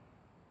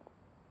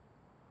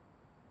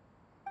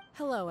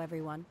 Hello,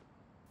 everyone.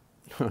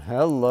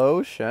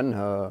 Hello,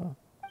 Shenhe.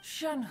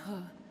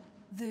 Shenhe,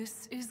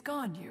 this is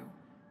Ganyu.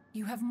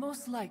 You have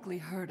most likely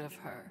heard of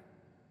her.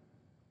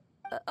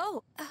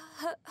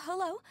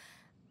 Hello.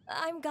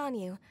 I'm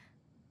Ganyu.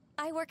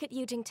 I work at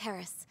Yujing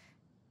Terrace.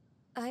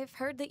 I've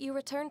heard that you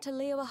returned to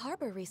Liyue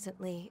Harbor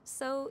recently,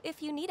 so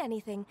if you need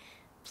anything,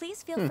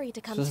 please feel free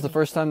to come So this is to the me.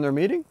 first time they're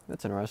meeting?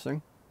 That's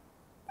interesting.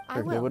 I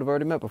They will. would have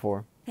already met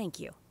before. Thank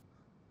you.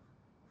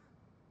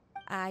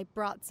 I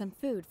brought some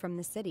food from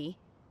the city.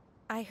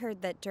 I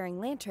heard that during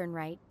Lantern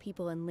Rite,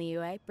 people in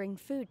Liyue bring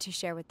food to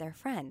share with their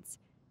friends.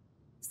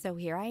 So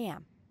here I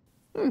am.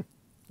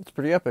 It's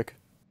pretty epic.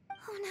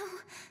 Oh no,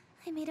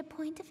 I made a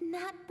point of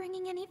not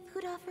bringing any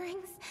food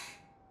offerings.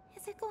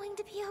 Is it going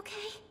to be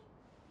okay?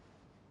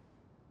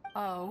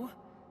 Oh,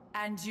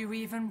 and you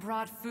even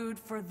brought food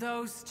for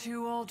those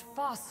two old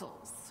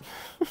fossils.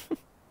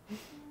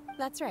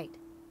 That's right.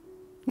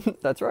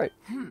 That's right.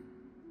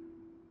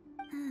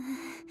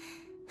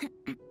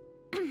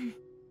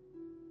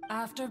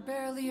 After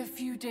barely a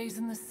few days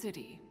in the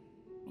city,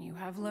 you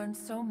have learned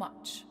so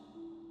much.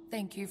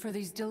 Thank you for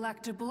these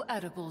delectable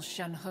edibles,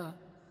 Shenhe.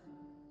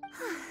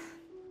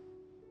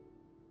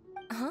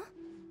 Huh?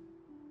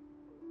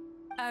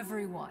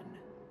 Everyone,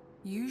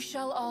 you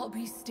shall all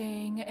be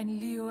staying in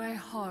Liyue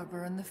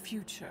Harbor in the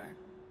future.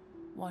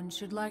 One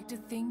should like to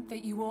think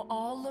that you will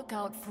all look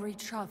out for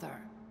each other.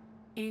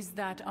 Is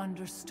that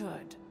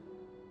understood?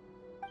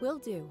 Will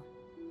do.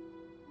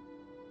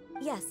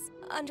 Yes,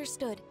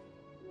 understood.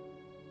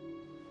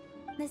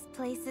 This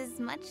place is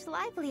much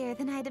livelier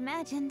than I'd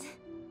imagined.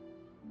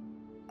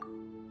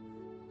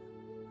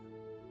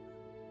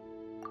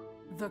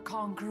 The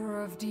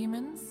Conqueror of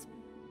Demons?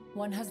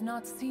 One has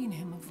not seen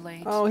him of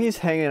late. Oh, he's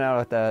hanging out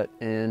at that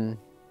inn.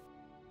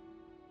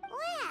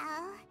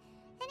 Well,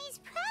 then he's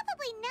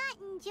probably not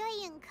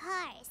enjoying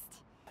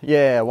Karst.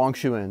 Yeah,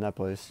 Wangshu Inn, that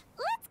place.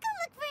 Let's go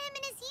look for him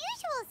in his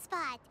usual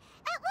spot,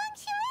 at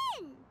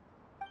Wangshu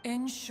Inn.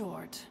 In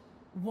short,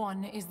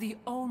 one is the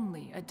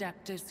only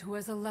Adeptus who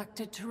has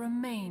elected to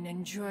remain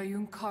in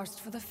Joyun Karst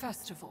for the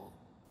festival.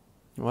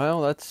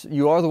 Well,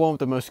 you are the one with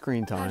the most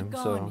screen Had time,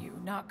 so...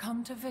 Ganyu not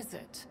come to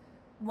visit,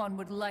 one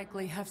would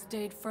likely have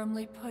stayed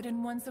firmly put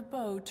in one's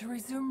abode to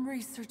resume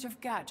research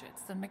of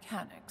gadgets and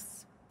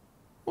mechanics.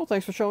 Well,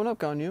 thanks for showing up,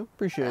 Ganyu.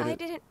 Appreciate I it.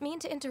 didn't mean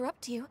to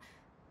interrupt you.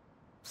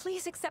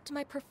 Please accept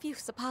my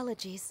profuse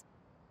apologies.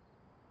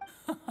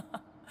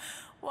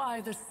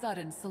 Why the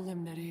sudden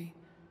solemnity?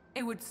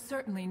 It would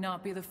certainly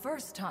not be the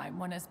first time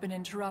one has been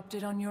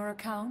interrupted on your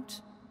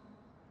account.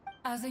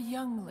 As a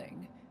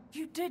youngling,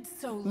 you did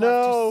so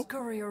love to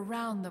scurry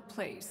around the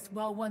place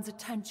while one's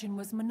attention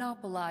was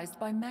monopolized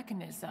by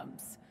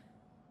mechanisms.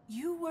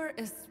 You were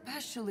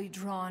especially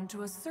drawn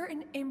to a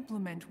certain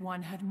implement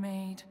one had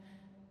made.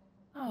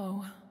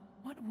 Oh,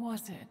 what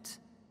was it?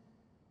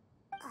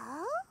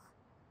 Oh?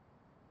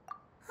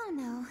 Oh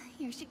no,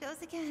 here she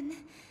goes again.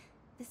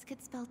 This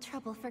could spell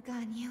trouble for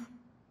Ganyu.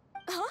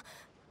 Huh?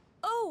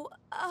 Oh,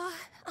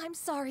 I'm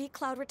sorry,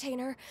 Cloud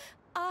Retainer.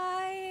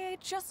 I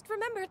just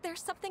remembered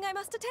there's something I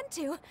must attend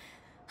to.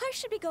 I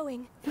should be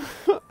going.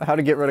 How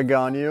to get rid of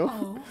Ganyu.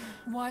 Oh,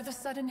 why the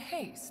sudden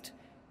haste?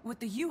 With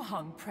the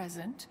Yuheng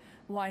present,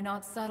 why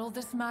not settle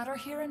this matter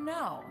here and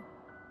now?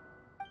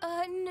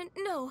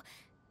 No.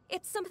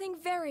 It's something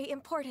very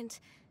important.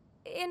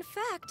 In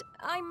fact,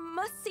 I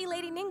must see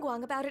Lady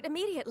Ningguang about it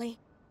immediately.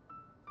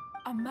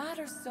 A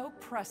matter so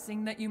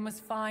pressing that you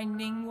must find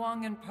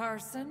Ningguang in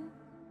person?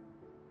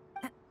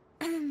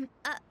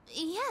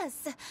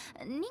 Yes.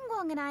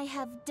 Ningguang and I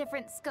have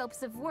different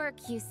scopes of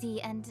work, you see,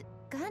 and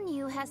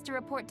Ganyu has to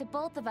report to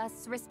both of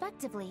us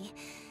respectively.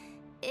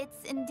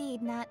 It's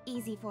indeed not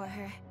easy for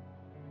her.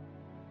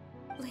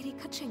 Lady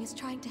Keqing is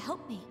trying to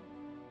help me.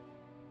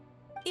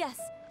 Yes,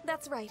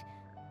 that's right.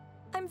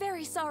 I'm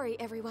very sorry,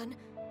 everyone.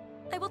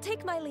 I will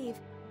take my leave.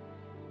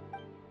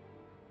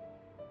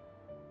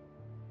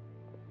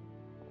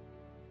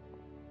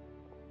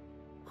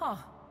 Huh,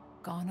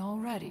 gone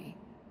already.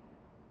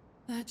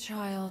 That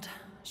child,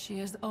 she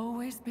has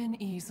always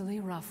been easily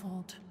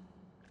ruffled.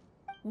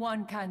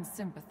 One can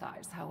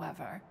sympathize,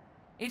 however.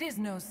 It is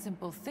no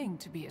simple thing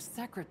to be a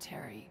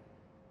secretary.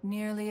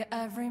 Nearly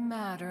every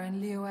matter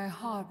in Liyue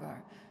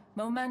Harbor,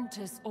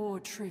 momentous or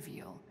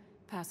trivial,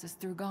 passes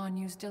through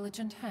Ganyu's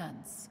diligent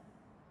hands.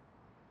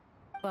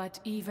 But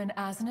even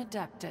as an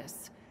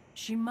Adeptus,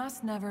 she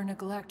must never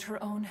neglect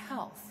her own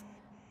health,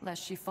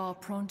 lest she fall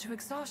prone to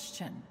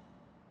exhaustion.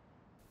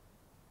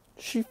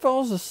 She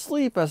falls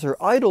asleep as her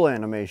idle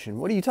animation.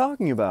 What are you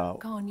talking about?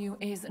 Ganyu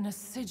is an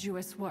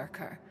assiduous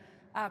worker,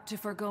 apt to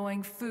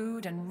foregoing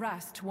food and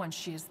rest once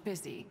she is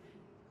busy.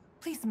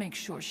 Please make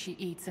sure she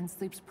eats and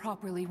sleeps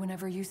properly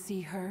whenever you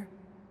see her.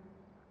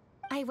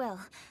 I will.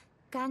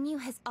 Ganyu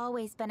has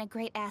always been a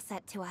great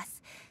asset to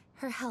us.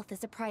 Her health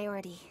is a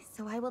priority,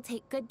 so I will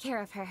take good care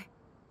of her.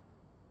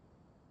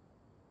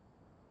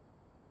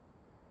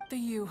 The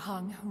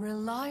Yuheng,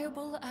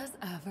 reliable as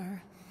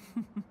ever.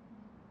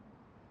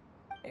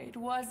 It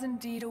was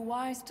indeed a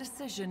wise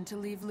decision to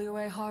leave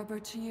Liyue Harbor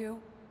to you.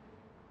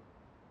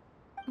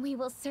 We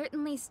will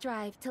certainly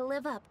strive to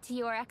live up to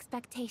your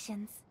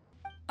expectations.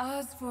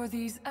 As for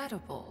these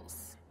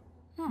edibles,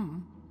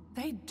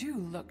 they do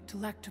look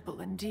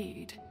delectable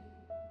indeed.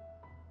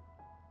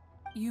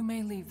 You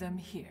may leave them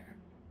here.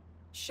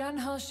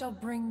 Shenhe shall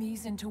bring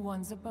these into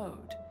one's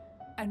abode,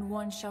 and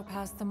one shall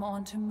pass them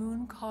on to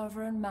Moon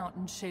Carver and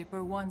Mountain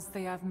Shaper once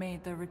they have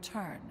made their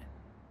return.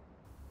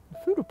 The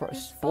food will probably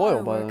This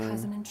spoil by firework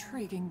has then. an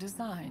intriguing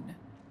design.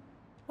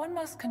 One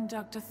must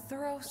conduct a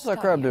thorough What's study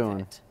that crab of doing?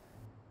 it.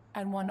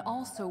 And one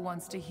also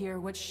wants to hear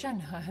what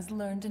Shenhe has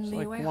learned in It's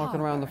Liyue like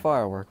walking around the Harbor.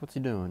 firework. What's he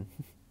doing?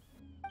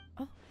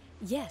 Oh,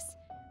 yes.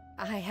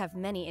 I have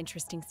many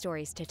interesting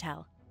stories to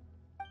tell.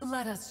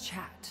 Let us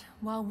chat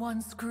while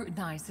one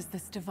scrutinizes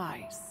this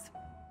device.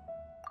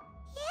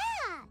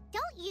 Yeah,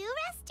 don't you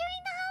rest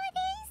during the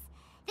holidays?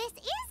 This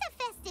is a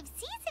festive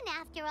season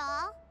after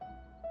all.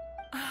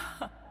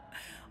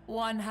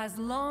 One has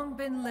long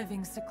been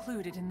living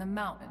secluded in the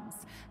mountains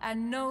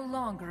and no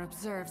longer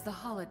observes the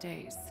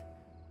holidays.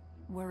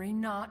 Worry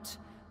not,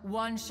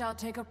 one shall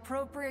take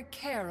appropriate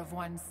care of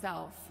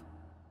oneself.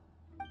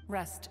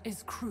 Rest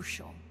is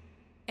crucial.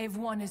 If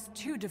one is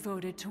too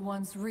devoted to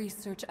one's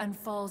research and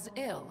falls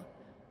ill,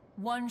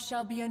 one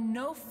shall be in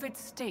no fit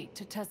state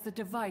to test the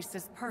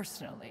devices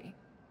personally.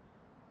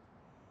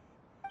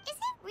 Is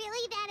it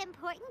really that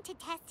important to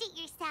test it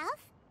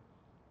yourself?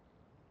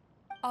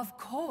 Of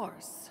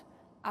course.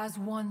 As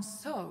one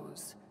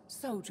sows,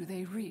 so do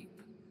they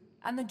reap.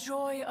 And the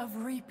joy of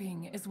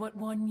reaping is what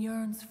one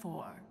yearns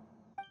for.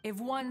 If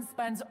one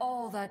spends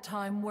all that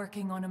time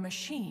working on a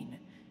machine,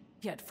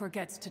 yet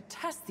forgets to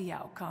test the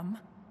outcome,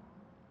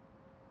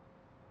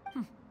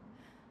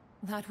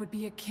 that would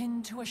be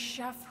akin to a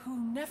chef who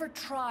never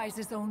tries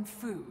his own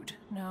food,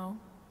 no?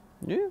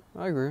 Yeah,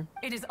 I agree.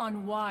 It is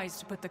unwise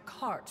to put the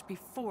cart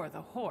before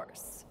the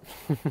horse.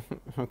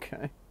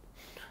 Okay.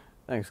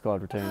 Thanks,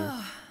 Cloud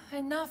Retainer.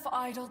 Enough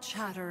idle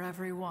chatter,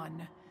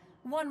 everyone.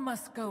 One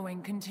must go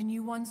and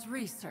continue one's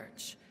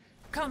research.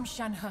 Come,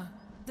 Shenhe,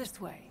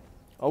 this way.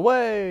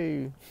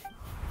 Away!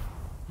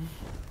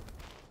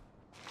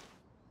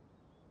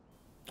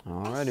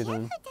 Alrighty A chef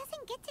then. who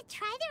doesn't get to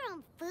try their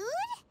own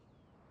food?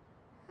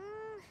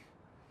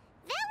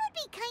 That would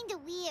be kinda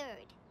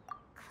weird.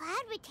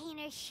 Cloud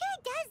Retainer sure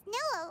does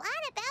know a lot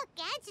about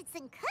gadgets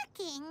and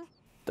cooking.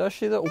 Does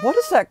she though? What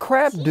is that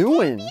crab She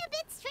doing? can be a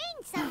bit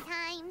strange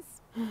sometimes.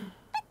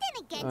 But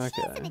then again,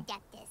 she's an Okay.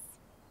 Adeptus.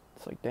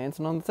 It's like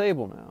dancing on the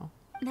table now.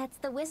 That's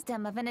the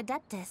wisdom of an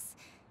Adeptus.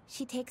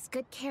 She takes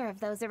good care of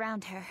those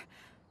around her.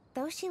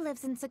 Though she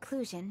lives in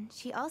seclusion,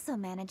 she also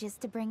manages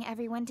to bring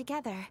everyone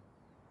together.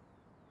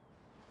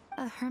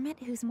 A hermit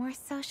who's more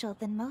social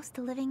than most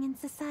living in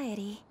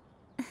society.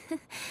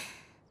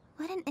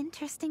 What an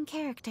interesting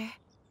character.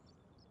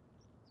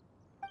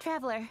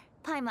 Traveler,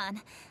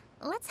 Paimon,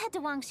 let's head to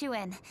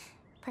Wangshuin.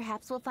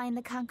 Perhaps we'll find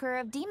the Conqueror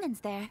of Demons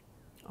there.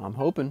 I'm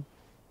hoping.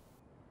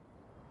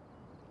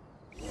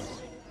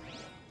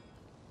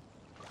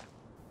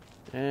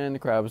 And the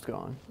crab is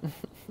gone.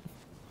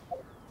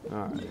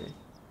 Alrighty.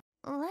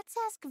 Let's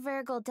ask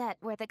Vergoldet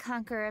where the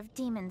Conqueror of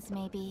Demons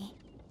may be.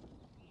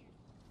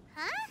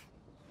 Huh?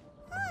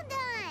 Hold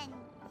on.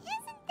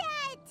 Isn't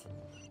that...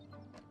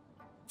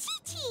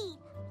 QiQi!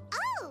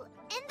 Oh,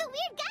 and the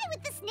weird guy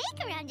with the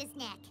snake around his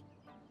neck.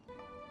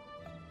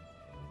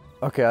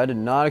 Okay, I did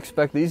not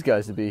expect these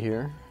guys to be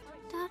here.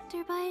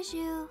 Dr.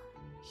 Baiju,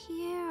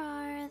 here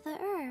are the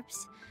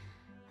herbs.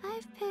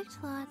 I've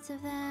picked lots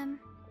of them.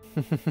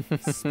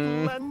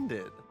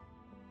 Splendid.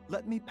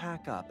 Let me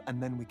pack up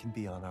and then we can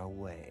be on our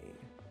way.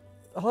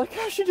 I like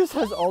how she just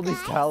has all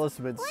these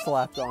talismans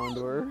slapped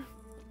onto her.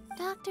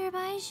 Dr.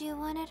 Baiju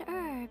wanted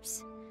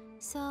herbs,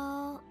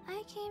 so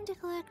I came to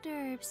collect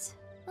herbs.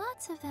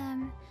 Lots of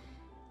them.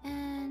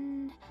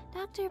 And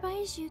Dr.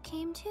 Baiju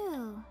came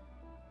too.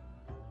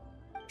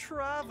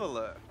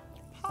 Traveler.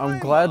 I'm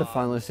glad to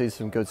finally see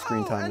some good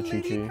screen time with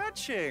and Lady QiQi.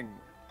 Keqing.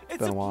 It's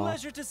been a a while.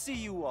 pleasure to see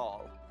you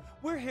all.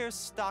 We're here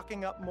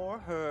stocking up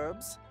more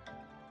herbs.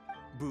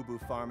 Boo Boo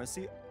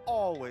Pharmacy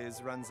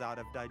always runs out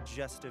of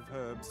digestive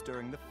herbs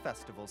during the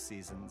festival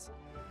seasons.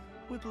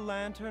 With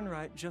Lantern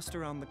Rite just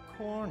around the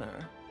corner,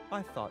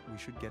 I thought we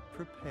should get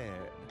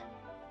prepared.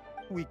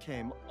 We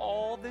came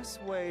all this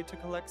way to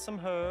collect some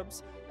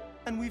herbs,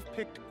 and we've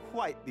picked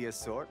quite the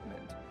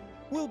assortment.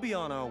 We'll be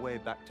on our way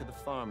back to the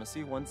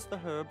pharmacy once the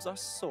herbs are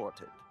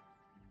sorted.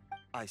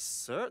 I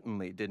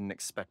certainly didn't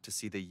expect to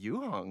see the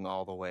Yuheng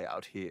all the way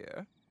out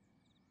here.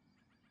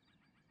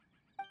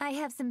 I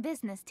have some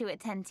business to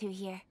attend to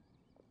here.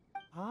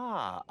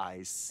 Ah,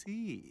 I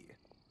see.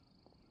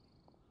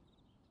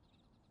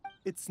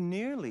 It's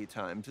nearly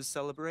time to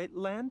celebrate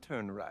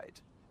Lantern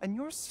Rite, and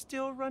you're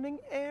still running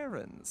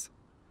errands.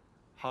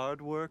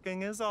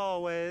 Hardworking as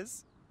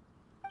always.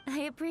 I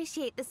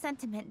appreciate the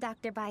sentiment,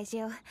 Dr.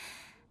 Baizhu.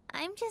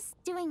 I'm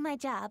just doing my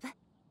job.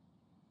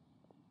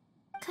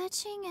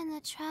 Keqing and the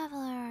Traveler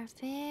are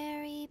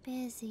very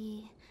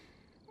busy.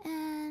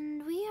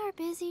 And we are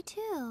busy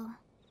too.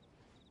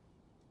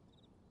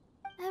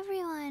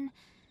 Everyone,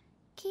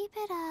 keep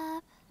it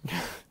up.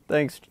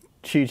 Thanks,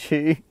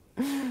 QiQi.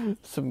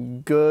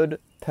 Some good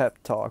pep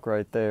talk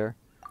right there.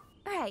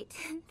 Right.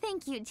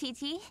 Thank you,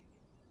 QiQi.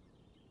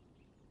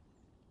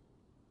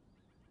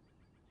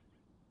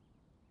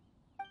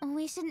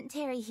 We shouldn't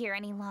tarry here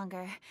any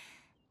longer.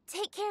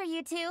 Take care,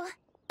 you two.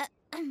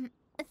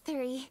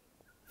 3.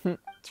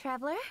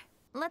 Traveler,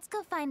 let's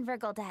go find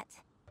Virgoldet.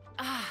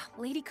 Ah,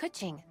 Lady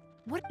Keqing.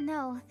 What?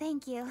 No,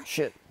 thank you.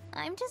 Shit.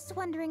 I'm just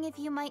wondering if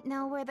you might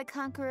know where the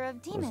Conqueror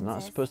of Demons Was not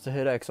is. supposed to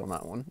hit X on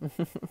that one.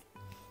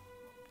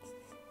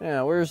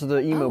 Yeah, where's the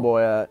emo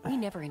boy at? We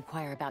never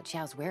inquire about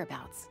Xiao's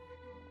whereabouts.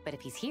 But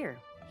if he's here,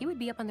 he would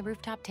be up on the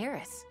rooftop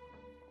terrace.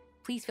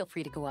 Please feel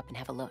free to go up and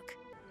have a look.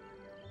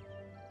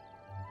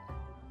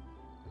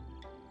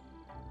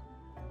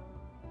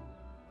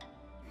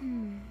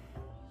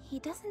 He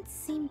doesn't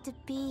seem to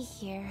be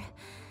here.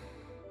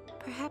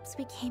 Perhaps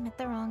we came at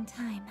the wrong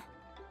time.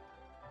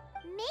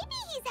 Maybe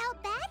he's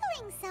out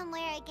battling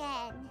somewhere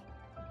again.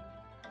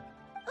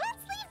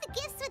 Let's leave the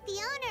gifts with the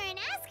owner and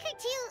ask her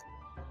to...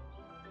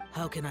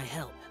 How can I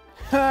help?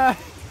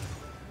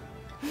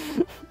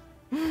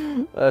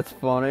 That's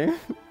funny.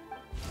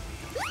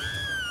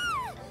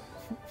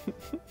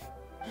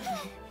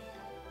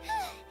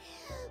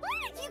 Where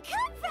did you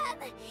come from?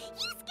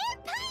 You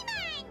scared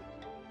Paimon!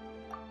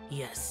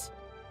 Yes.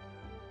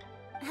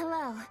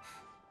 Hello.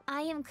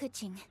 I am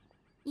Keqing,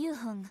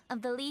 Yuheng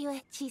of the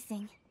Liyue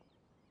Qixing.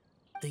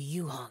 The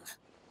Yuheng.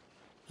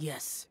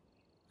 Yes.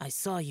 I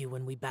saw you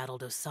when we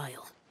battled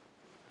Osile.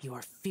 You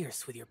are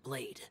fierce with your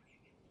blade.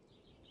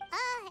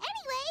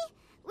 Anyway,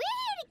 we're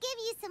here to give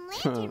you some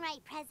Lantern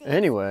Rite presents.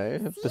 Anyway,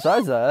 See?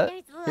 besides that,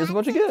 There's here's a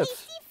bunch of gifts.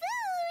 tasty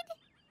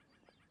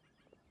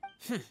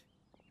food.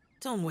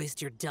 Don't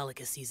waste your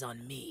delicacies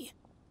on me.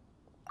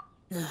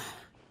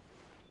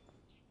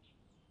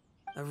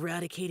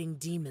 Eradicating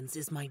demons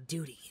is my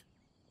duty.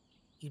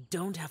 You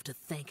don't have to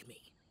thank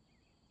me.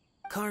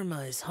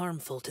 Karma is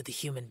harmful to the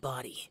human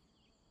body,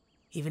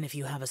 even if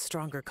you have a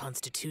stronger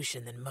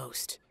constitution than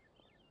most.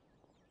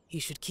 You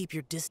should keep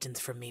your distance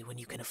from me when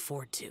you can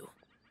afford to.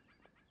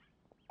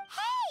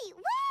 Hey,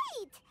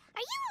 wait!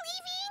 Are you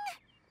leaving?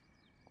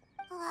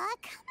 Aw,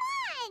 come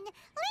on!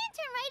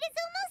 Lantern Rite is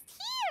almost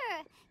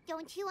here!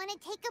 Don't you want to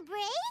take a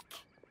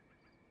break?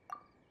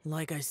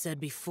 Like I said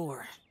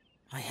before,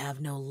 I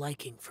have no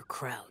liking for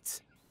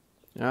crowds.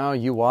 No,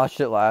 you watched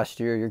it last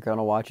year. You're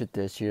gonna watch it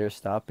this year.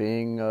 Stop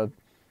being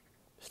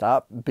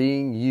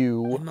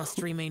you. I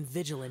must remain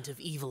vigilant of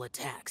evil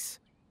attacks,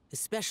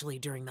 especially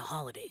during the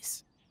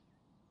holidays.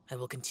 I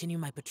will continue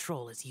my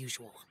patrol as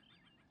usual.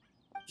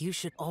 You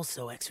should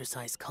also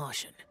exercise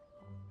caution.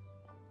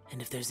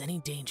 And if there's any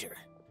danger,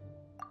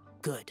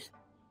 good.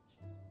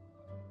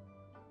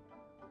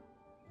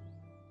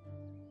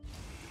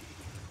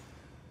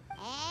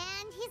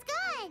 And he's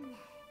gone.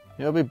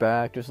 He'll be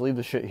back. Just leave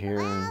the shit here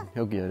and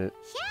he'll get it.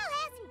 Xiao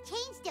hasn't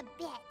changed a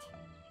bit.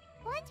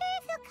 Wonder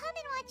if he'll come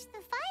and watch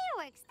the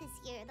fireworks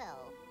this year,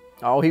 though.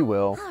 Oh, he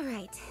will. All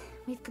right.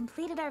 We've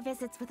completed our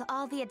visits with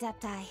all the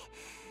Adepti.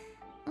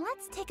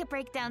 Let's take a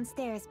break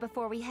downstairs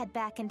before we head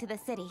back into the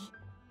city.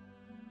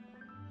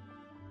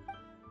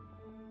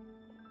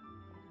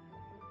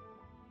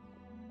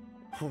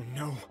 Oh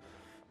no.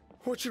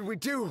 What should we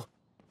do?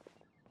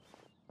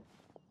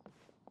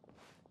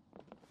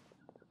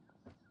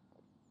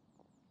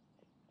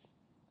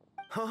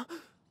 Huh?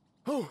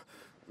 Oh,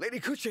 Lady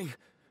Keqing!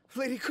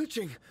 Lady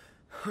Keqing!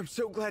 I'm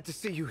so glad to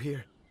see you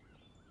here.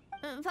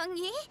 Feng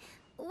Yi?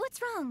 What's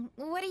wrong?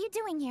 What are you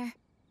doing here?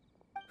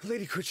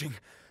 Lady Keqing,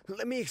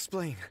 let me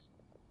explain.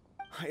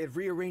 I had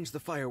rearranged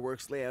the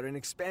fireworks layout and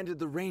expanded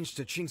the range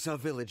to Qingsa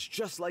Village,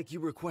 just like you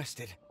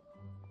requested.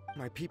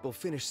 My people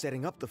finished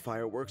setting up the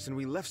fireworks and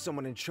we left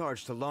someone in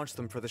charge to launch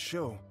them for the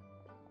show.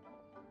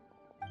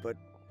 But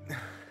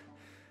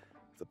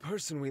the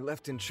person we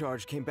left in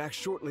charge came back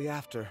shortly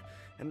after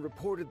and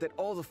reported that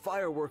all the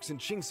fireworks in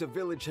Qingsa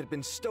Village had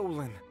been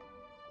stolen.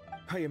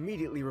 I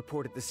immediately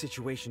reported the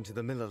situation to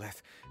the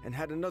Millelith and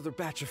had another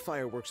batch of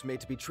fireworks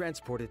made to be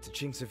transported to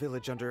Qingsa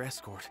Village under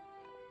escort.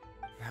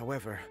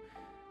 However,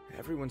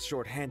 everyone's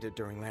short-handed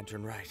during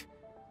Lantern Rite.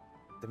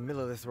 The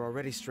Millelith are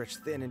already stretched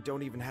thin and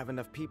don't even have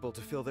enough people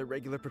to fill their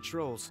regular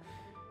patrols.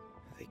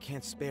 They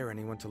can't spare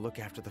anyone to look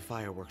after the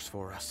fireworks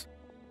for us.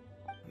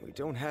 We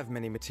don't have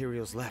many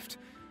materials left,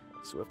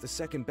 so if the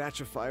second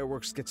batch of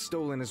fireworks gets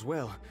stolen as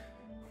well,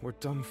 we're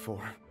done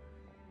for.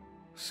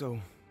 So,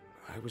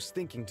 I was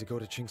thinking to go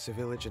to Qingci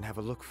village and have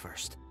a look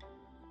first.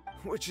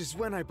 Which is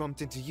when I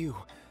bumped into you.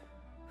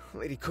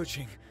 Lady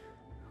Keqing,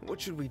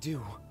 what should we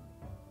do?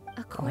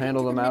 According I'll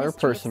handle to the the matter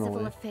Ministry of personally.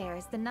 Civil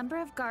Affairs, the number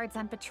of guards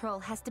on patrol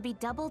has to be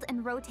doubled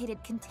and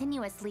rotated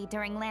continuously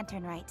during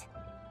Lantern Rite.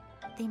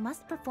 They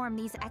must perform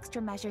these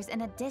extra measures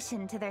in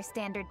addition to their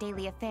standard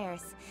daily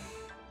affairs.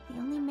 The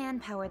only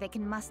manpower they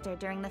can muster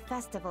during the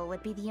festival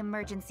would be the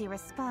emergency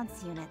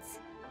response units.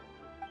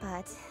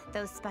 But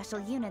those special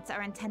units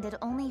are intended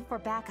only for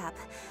backup.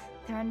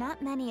 There are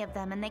not many of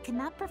them, and they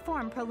cannot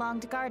perform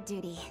prolonged guard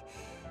duty.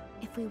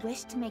 If we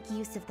wish to make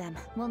use of them,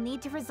 we'll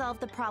need to resolve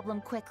the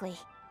problem quickly.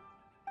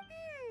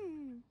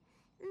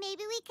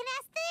 Maybe we can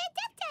ask the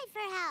Adepti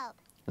for help.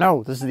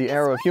 No, this is the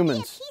era of humans.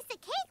 This would be a piece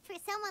of cake for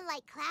someone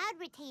like Cloud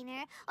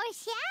Retainer or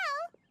Xiao.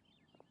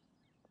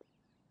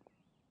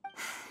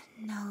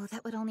 No,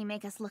 that would only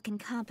make us look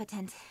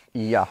incompetent.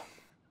 Yeah.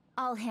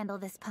 I'll handle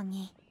this,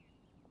 Pengyi.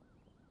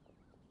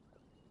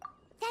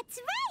 That's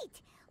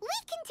right! We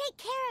can take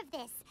care of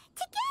this,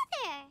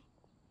 together!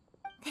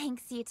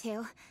 Thanks, you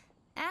two.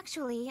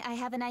 Actually, I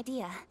have an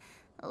idea.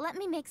 Let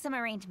me make some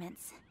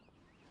arrangements.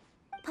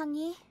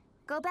 Pengyi,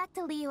 go back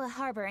to Liyue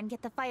Harbor and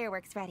get the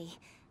fireworks ready.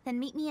 Then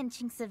meet me in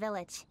Qingci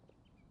village.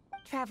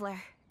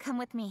 Traveler, come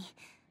with me.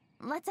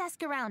 Let's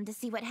ask around to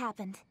see what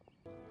happened.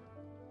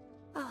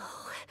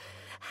 Oh,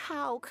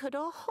 how could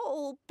a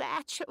whole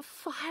batch of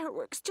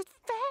fireworks just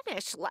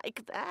vanish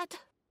like that?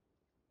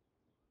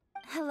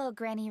 Hello,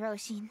 Granny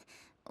Roshin.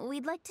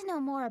 We'd like to know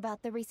more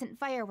about the recent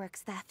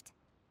fireworks theft.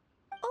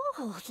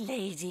 Oh,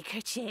 Lady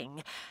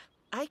Keqing,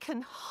 I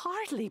can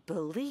hardly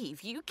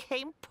believe you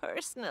came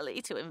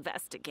personally to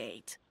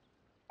investigate.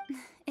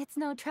 It's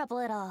no trouble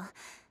at all.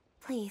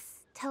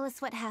 Please, tell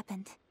us what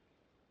happened.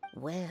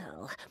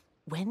 Well,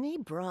 when they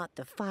brought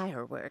the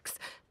fireworks,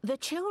 the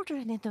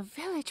children in the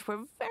village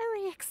were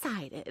very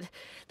excited.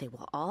 They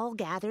were all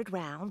gathered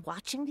round,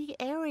 watching the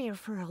area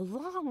for a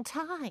long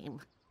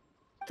time.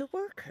 The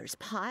workers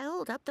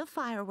piled up the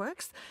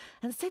fireworks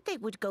and said they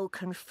would go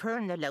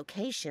confirm the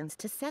locations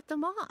to set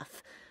them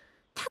off.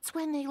 That's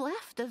when they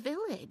left the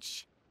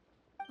village.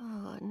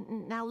 Oh,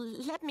 now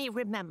let me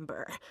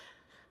remember.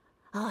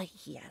 Ah,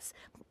 yes,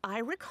 I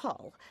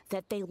recall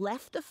that they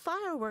left the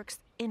fireworks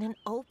in an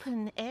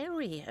open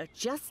area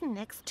just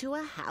next to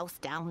a house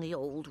down the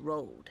old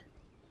road.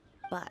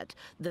 But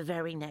the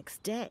very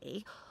next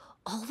day,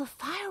 all the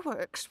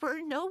fireworks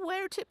were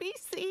nowhere to be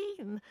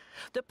seen.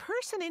 The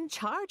person in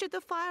charge of the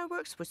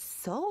fireworks was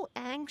so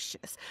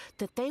anxious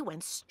that they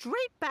went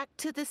straight back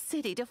to the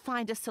city to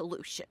find a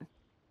solution.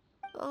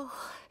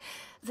 Oh,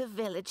 the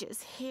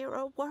villagers here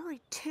are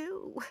worried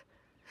too.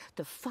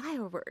 The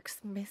fireworks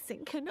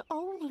missing can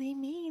only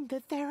mean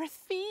that there are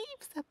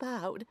thieves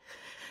about.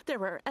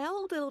 There are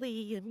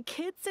elderly and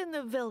kids in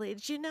the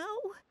village, you know.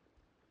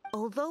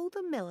 Although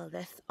the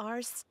Millilith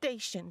are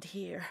stationed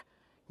here,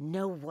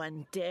 no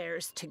one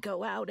dares to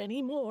go out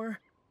anymore.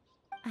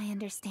 I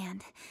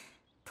understand.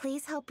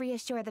 Please help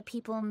reassure the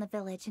people in the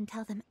village and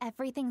tell them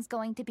everything's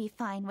going to be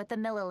fine with the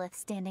Millilith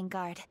standing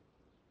guard.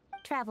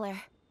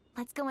 Traveler,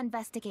 let's go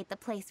investigate the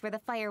place where the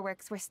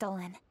fireworks were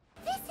stolen.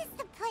 This is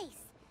the place.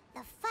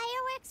 The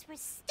fireworks were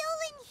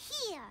stolen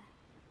here.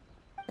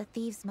 The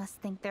thieves must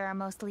think there are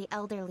mostly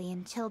elderly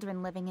and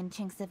children living in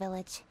Qingci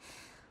village,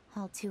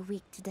 all too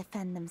weak to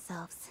defend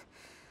themselves.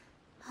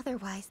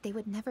 Otherwise, they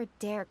would never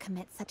dare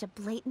commit such a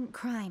blatant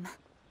crime.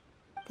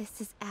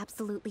 This is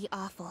absolutely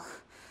awful.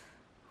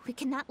 We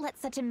cannot let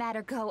such a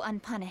matter go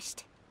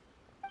unpunished.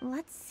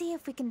 Let's see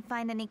if we can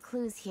find any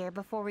clues here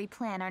before we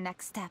plan our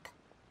next step.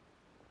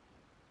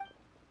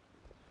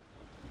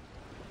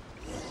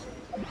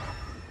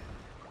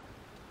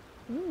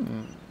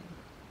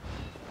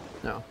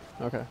 No.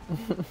 Okay.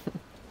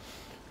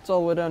 It's all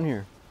the way down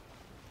here.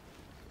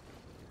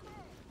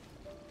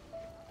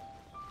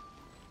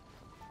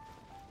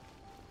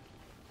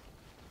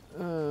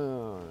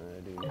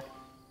 Alrighty.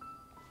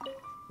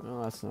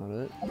 No, that's not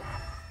it.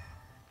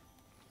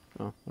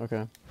 Oh,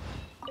 okay.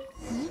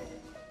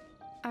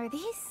 Are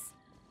these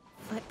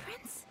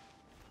footprints?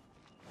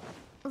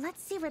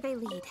 Let's see where they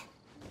lead.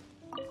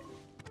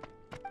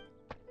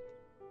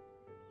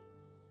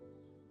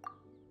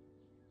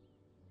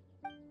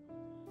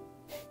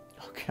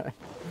 Okay.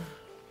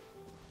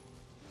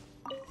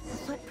 The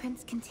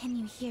footprints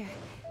continue here.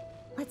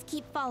 Let's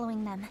keep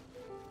following them.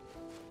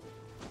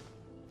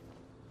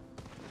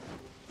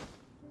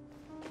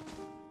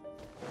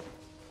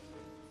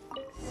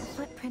 The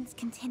footprints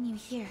continue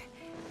here.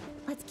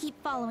 Let's keep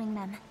following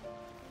them.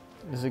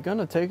 Is it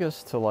gonna take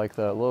us to like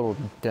that little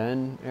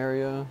den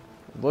area?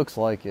 It looks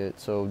like it.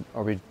 So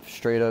are we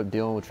straight up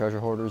dealing with treasure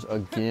hoarders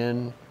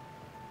again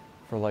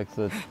for like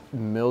the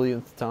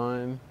millionth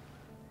time?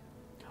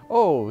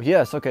 Oh,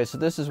 yes, okay, so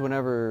this is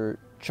whenever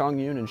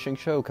Chongyun and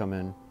Xingqiu come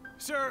in.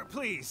 Sir,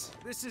 please,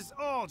 this is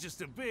all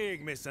just a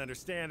big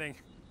misunderstanding.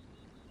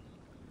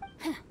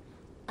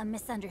 A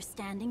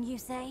misunderstanding, you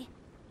say?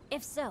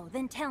 If so,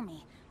 then tell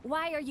me,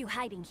 why are you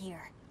hiding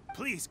here?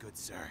 Please, good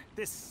sir,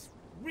 this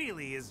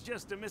really is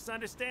just a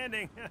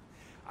misunderstanding.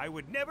 I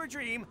would never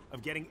dream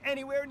of getting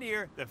anywhere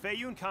near the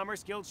Feiyun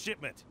Commerce Guild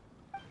shipment.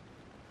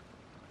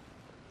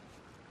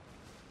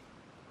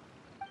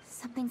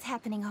 Something's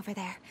happening over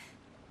there.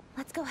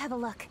 Let's go have a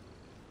look.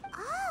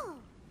 Oh,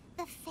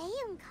 the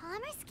Feiyun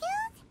Commerce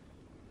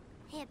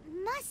Guild? It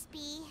must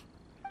be.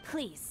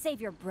 Please,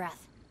 save your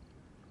breath.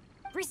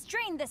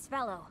 Restrain this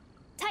fellow.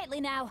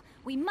 Tightly now.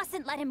 We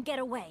mustn't let him get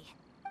away.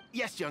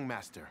 Yes, young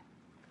master.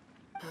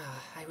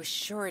 I was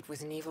sure it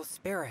was an evil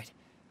spirit.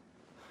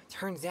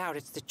 Turns out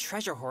it's the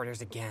treasure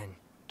hoarders again.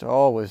 It's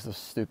always the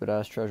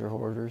stupid-ass treasure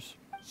hoarders.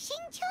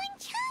 Xingqiu and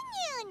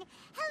Xiangling!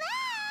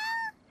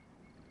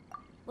 Hello!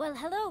 Well,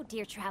 hello,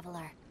 dear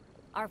traveler.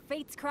 Our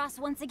fates cross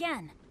once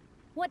again.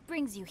 What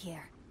brings you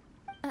here?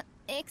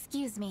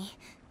 Excuse me.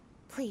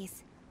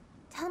 Please,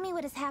 tell me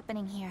what is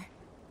happening here.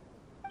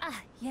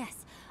 Ah,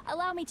 yes.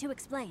 Allow me to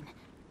explain.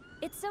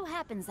 It so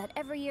happens that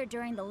every year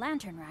during the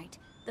Lantern Rite,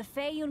 the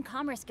Feiyun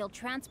Commerce Guild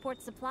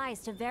transports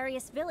supplies to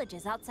various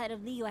villages outside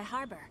of Liyue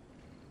Harbor.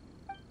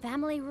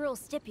 Family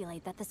rules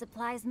stipulate that the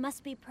supplies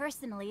must be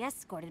personally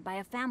escorted by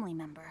a family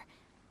member.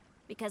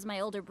 Because my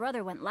older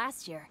brother went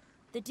last year,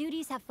 the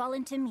duties have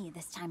fallen to me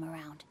this time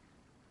around.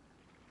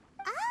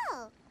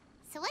 Oh,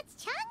 so what's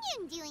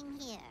Changyun doing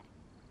here?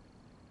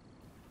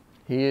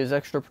 He is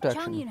extra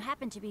protection. Changyun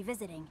happened to be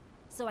visiting,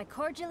 so I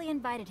cordially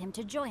invited him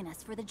to join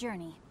us for the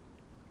journey.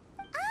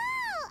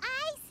 Oh,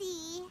 I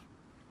see.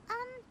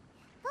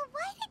 But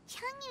why did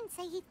Changyun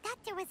say he thought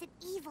there was an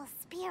evil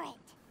spirit?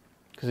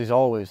 Because he's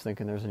always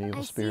thinking there's an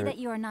evil spirit. I see that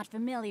you are not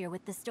familiar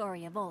with the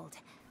story of old.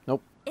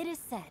 Nope. It is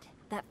said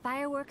that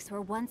fireworks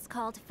were once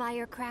called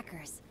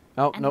firecrackers.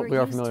 Oh, nope, we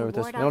are familiar with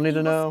this. We don't need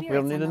to know. We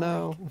don't need to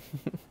know.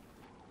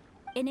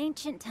 In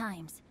ancient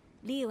times,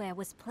 Liyue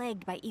was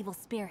plagued by evil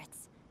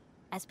spirits.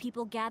 As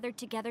people gathered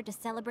together to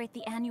celebrate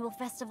the annual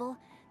festival,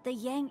 the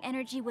yang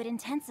energy would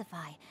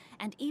intensify,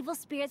 and evil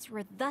spirits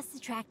were thus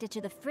attracted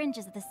to the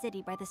fringes of the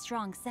city by the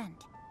strong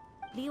scent.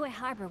 Liyue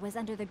Harbor was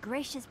under the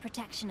gracious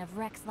protection of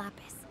Rex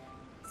Lapis,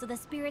 so the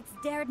spirits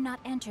dared not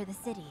enter the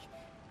city.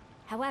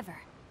 However,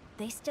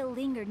 they still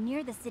lingered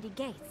near the city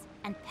gates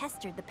and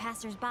pestered the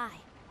passers-by.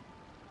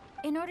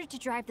 In order to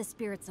drive the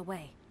spirits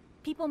away,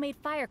 people made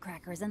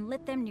firecrackers and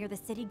lit them near the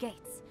city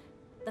gates.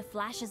 The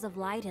flashes of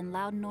light and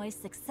loud noise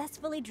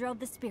successfully drove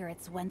the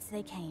spirits whence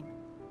they came.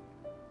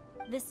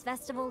 This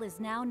festival is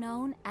now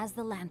known as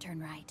the Lantern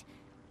Rite.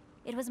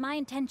 It was my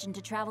intention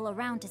to travel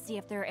around to see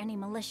if there are any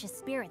malicious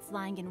spirits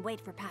lying in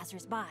wait for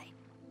passers-by.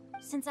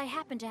 Since I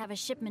happened to have a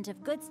shipment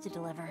of goods to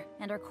deliver,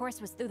 and our course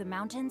was through the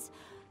mountains,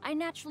 I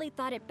naturally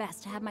thought it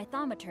best to have my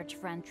thaumaturge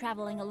friend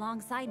traveling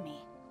alongside me.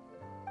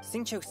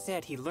 Xingqiu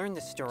said he learned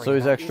the story So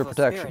he's about extra evil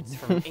protection. spirits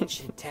from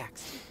ancient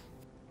texts.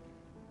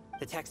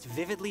 The text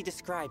vividly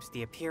describes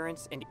the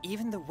appearance and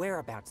even the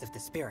whereabouts of the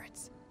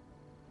spirits.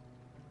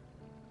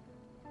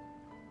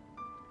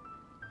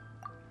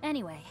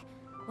 Anyway,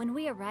 when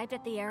we arrived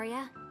at the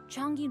area,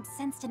 Changyun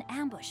sensed an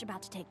ambush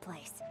about to take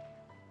place.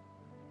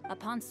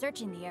 Upon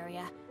searching the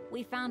area,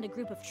 we found a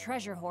group of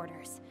treasure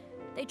hoarders.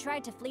 They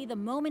tried to flee the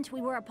moment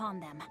we were upon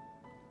them.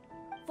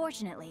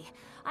 Fortunately,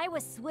 I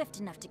was swift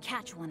enough to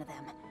catch one of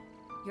them.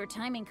 Your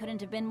timing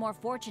couldn't have been more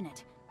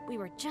fortunate. We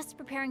were just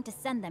preparing to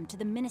send them to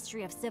the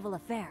Ministry of Civil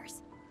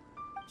Affairs.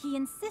 He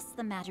insists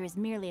the matter is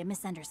merely a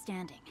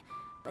misunderstanding,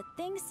 but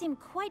things seem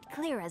quite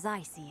clear as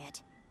I see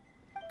it.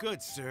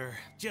 Good sir,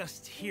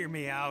 just hear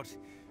me out.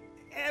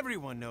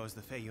 Everyone knows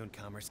the Feiyun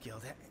Commerce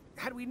Guild.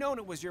 Had we known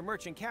it was your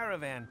merchant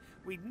caravan,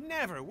 we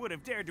never would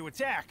have dared to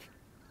attack.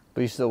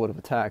 But he still would have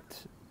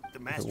attacked. The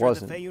if master it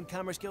wasn't. of the Feiyun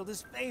Commerce Guild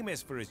is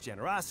famous for his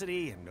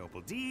generosity and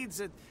noble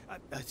deeds, a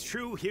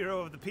true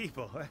hero of the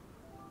people.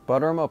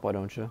 Butter him up, why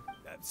don't you?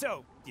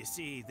 So, you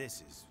see,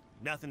 this is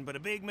nothing but a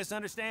big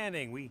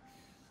misunderstanding. We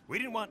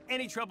didn't want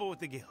any trouble with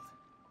the guild.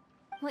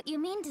 What you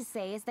mean to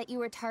say is that you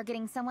were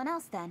targeting someone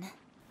else then?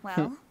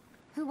 Well,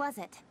 who was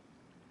it?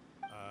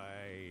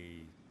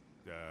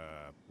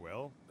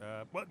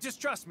 Well,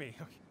 just trust me.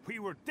 We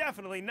were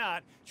definitely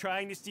not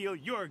trying to steal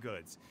your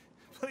goods.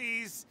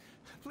 Please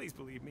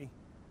believe me.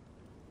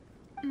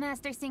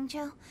 Master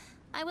Xingqiu,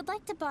 I would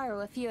like to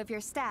borrow a few of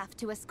your staff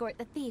to escort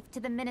the thief to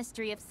the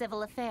Ministry of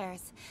Civil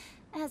Affairs.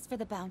 As for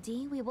the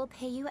bounty, we will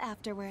pay you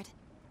afterward.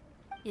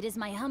 It is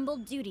my humble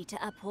duty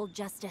to uphold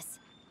justice.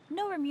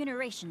 No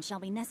remuneration shall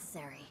be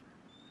necessary.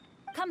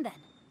 Come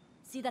then.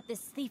 See that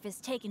this thief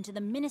is taken to the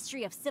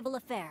Ministry of Civil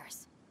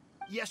Affairs.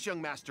 Yes,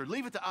 young master,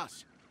 leave it to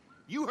us.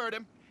 You heard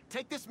him.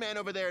 Take this man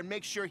over there and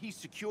make sure he's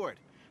secured.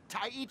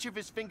 Tie each of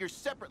his fingers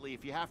separately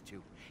if you have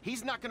to.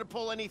 He's not gonna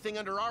pull anything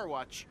under our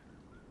watch.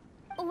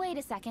 Wait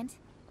a second.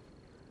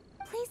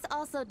 Please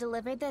also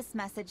deliver this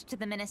message to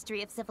the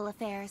Ministry of Civil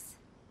Affairs.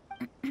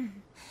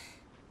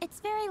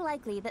 It's very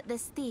likely that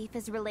this thief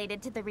is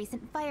related to the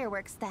recent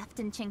fireworks theft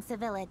in Qingci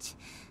village.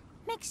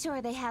 Make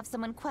sure they have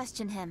someone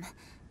question him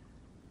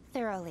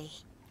thoroughly.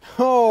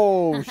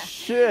 Oh,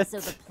 shit. So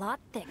the plot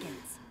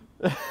thickens.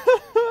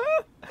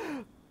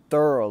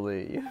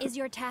 Thoroughly. Is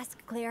your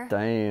task clear?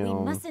 Damn. We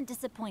mustn't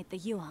disappoint the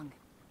Yuang.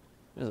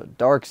 There's a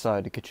dark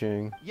side to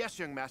Keqing. Yes,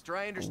 young master,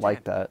 I understand.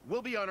 Like that.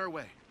 We'll be on our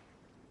way.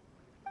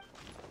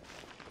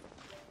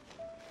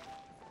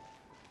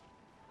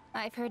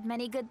 I've heard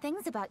many good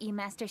things about you,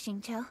 Master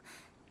Xingqiu.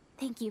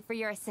 Thank you for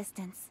your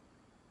assistance.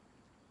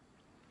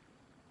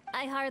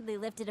 I hardly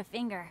lifted a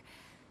finger.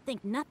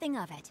 Think nothing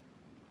of it.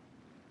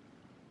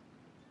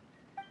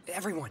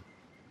 Everyone,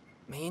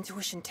 my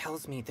intuition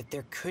tells me that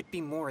there could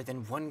be more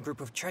than one group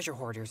of treasure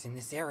hoarders in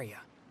this area.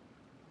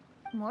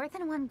 More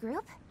than one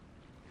group?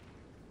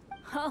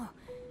 Oh,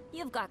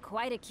 you've got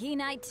quite a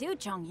keen eye too,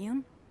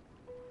 Chongyun.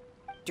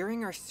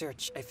 During our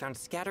search, I found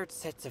scattered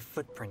sets of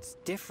footprints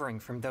differing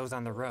from those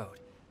on the road.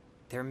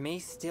 There may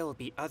still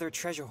be other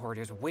treasure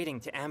hoarders waiting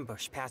to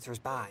ambush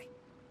passers-by.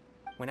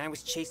 When I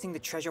was chasing the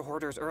treasure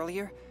hoarders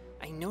earlier,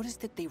 I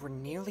noticed that they were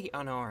nearly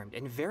unarmed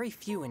and very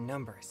few in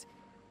numbers.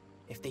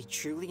 If they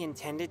truly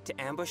intended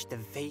to ambush the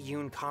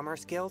Feiyun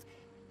Commerce Guild,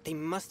 they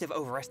must have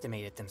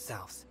overestimated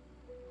themselves.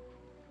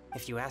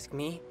 If you ask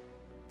me,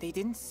 they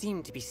didn't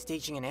seem to be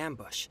staging an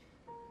ambush,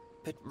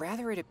 but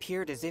rather it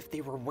appeared as if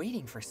they were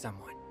waiting for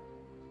someone.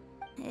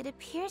 It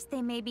appears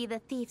they may be the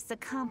thief's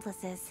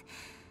accomplices.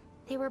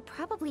 They were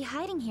probably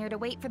hiding here to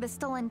wait for the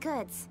stolen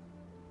goods.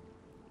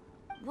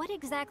 What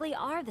exactly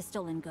are the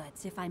stolen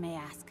goods, if I may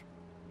ask?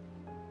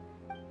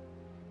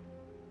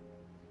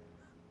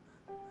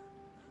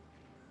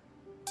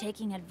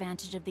 Taking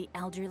advantage of the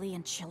elderly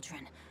and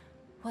children.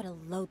 What a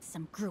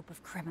loathsome group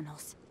of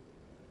criminals.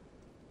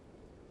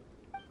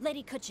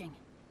 Lady Keqing,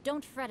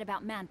 don't fret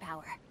about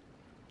manpower.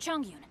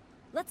 Chongyun,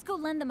 let's go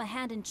lend them a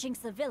hand in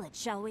Qingce village,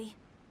 shall we?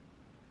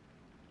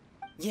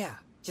 Yeah,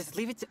 just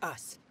leave it to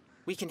us.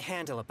 We can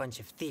handle a bunch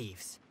of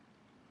thieves.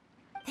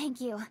 Thank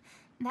you.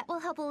 That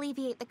will help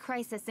alleviate the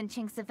crisis in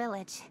Qingce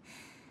village.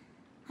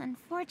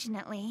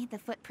 Unfortunately, the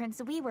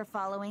footprints we were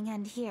following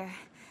end here.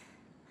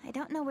 I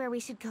don't know where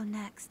we should go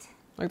next.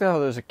 Like that how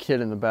there's a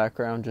kid in the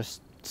background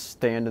just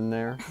standing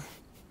there.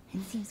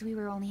 It seems we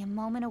were only a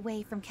moment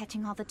away from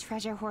catching all the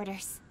treasure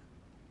hoarders.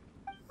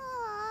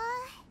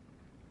 Aww.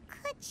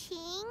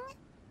 Keqing.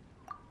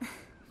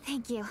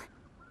 Thank you.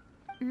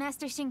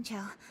 Master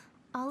Xingqiu,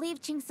 I'll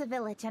leave Qingce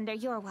village under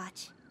your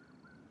watch.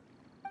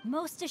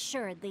 Most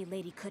assuredly,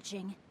 Lady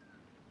Keqing.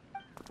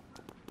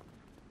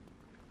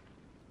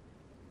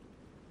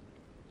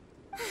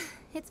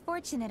 It's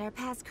fortunate our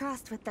paths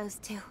crossed with those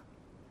two.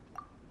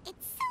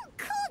 It's so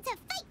cool to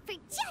fight for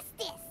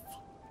justice!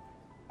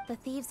 The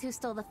thieves who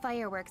stole the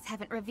fireworks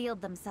haven't revealed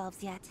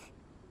themselves yet.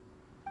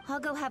 I'll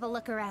go have a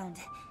look around.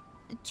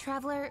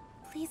 Traveler,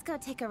 please go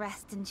take a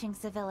rest in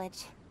Qingce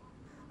village.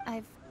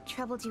 I've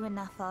troubled you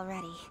enough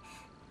already.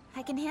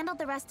 I can handle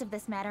the rest of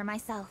this matter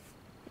myself.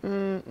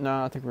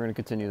 No, I think we're gonna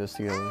continue this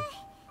together.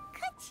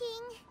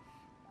 Keqing,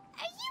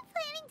 are you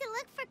planning to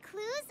look for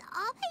clues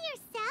all by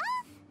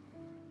yourself?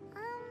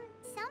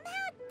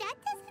 Somehow that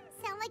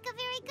doesn't sound like a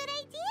very good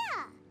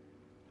idea.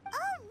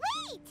 Oh,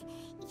 wait!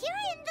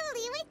 You're in the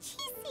Liyue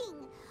Qixing.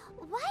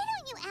 Why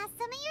don't you ask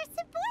some of your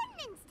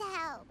subordinates to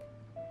help?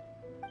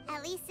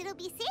 At least it'll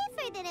be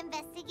safer than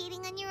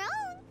investigating on your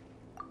own.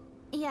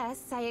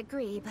 Yes, I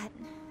agree, but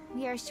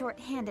we are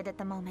short-handed at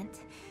the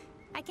moment.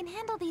 I can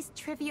handle these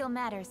trivial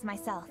matters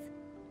myself.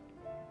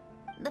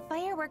 The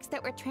fireworks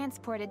that were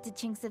transported to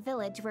Qingce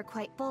village were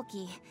quite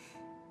bulky.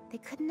 They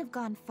couldn't have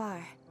gone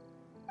far.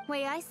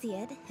 Way I see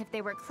it, if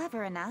they were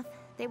clever enough,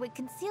 they would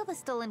conceal the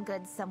stolen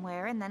goods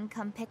somewhere and then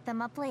come pick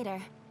them up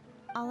later.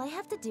 All I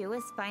have to do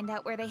is find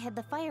out where they hid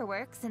the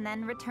fireworks and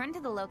then return to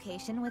the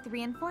location with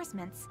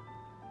reinforcements.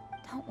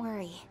 Don't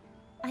worry.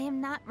 I am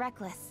not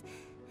reckless,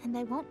 and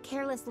I won't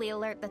carelessly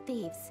alert the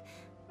thieves.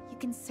 You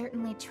can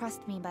certainly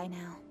trust me by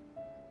now.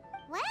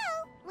 Well,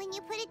 when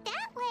you put it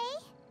that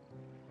way...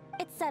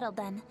 It's settled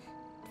then.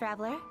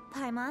 Traveler,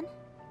 Paimon,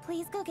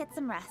 please go get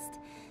some rest.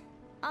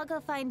 I'll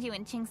go find you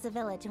in Qingce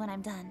village when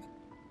I'm done.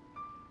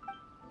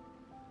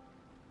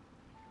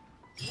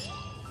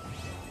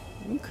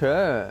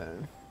 Okay.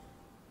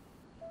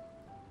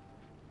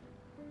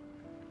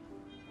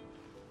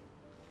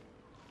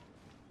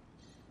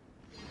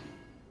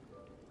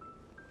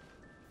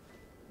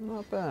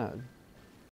 Not bad.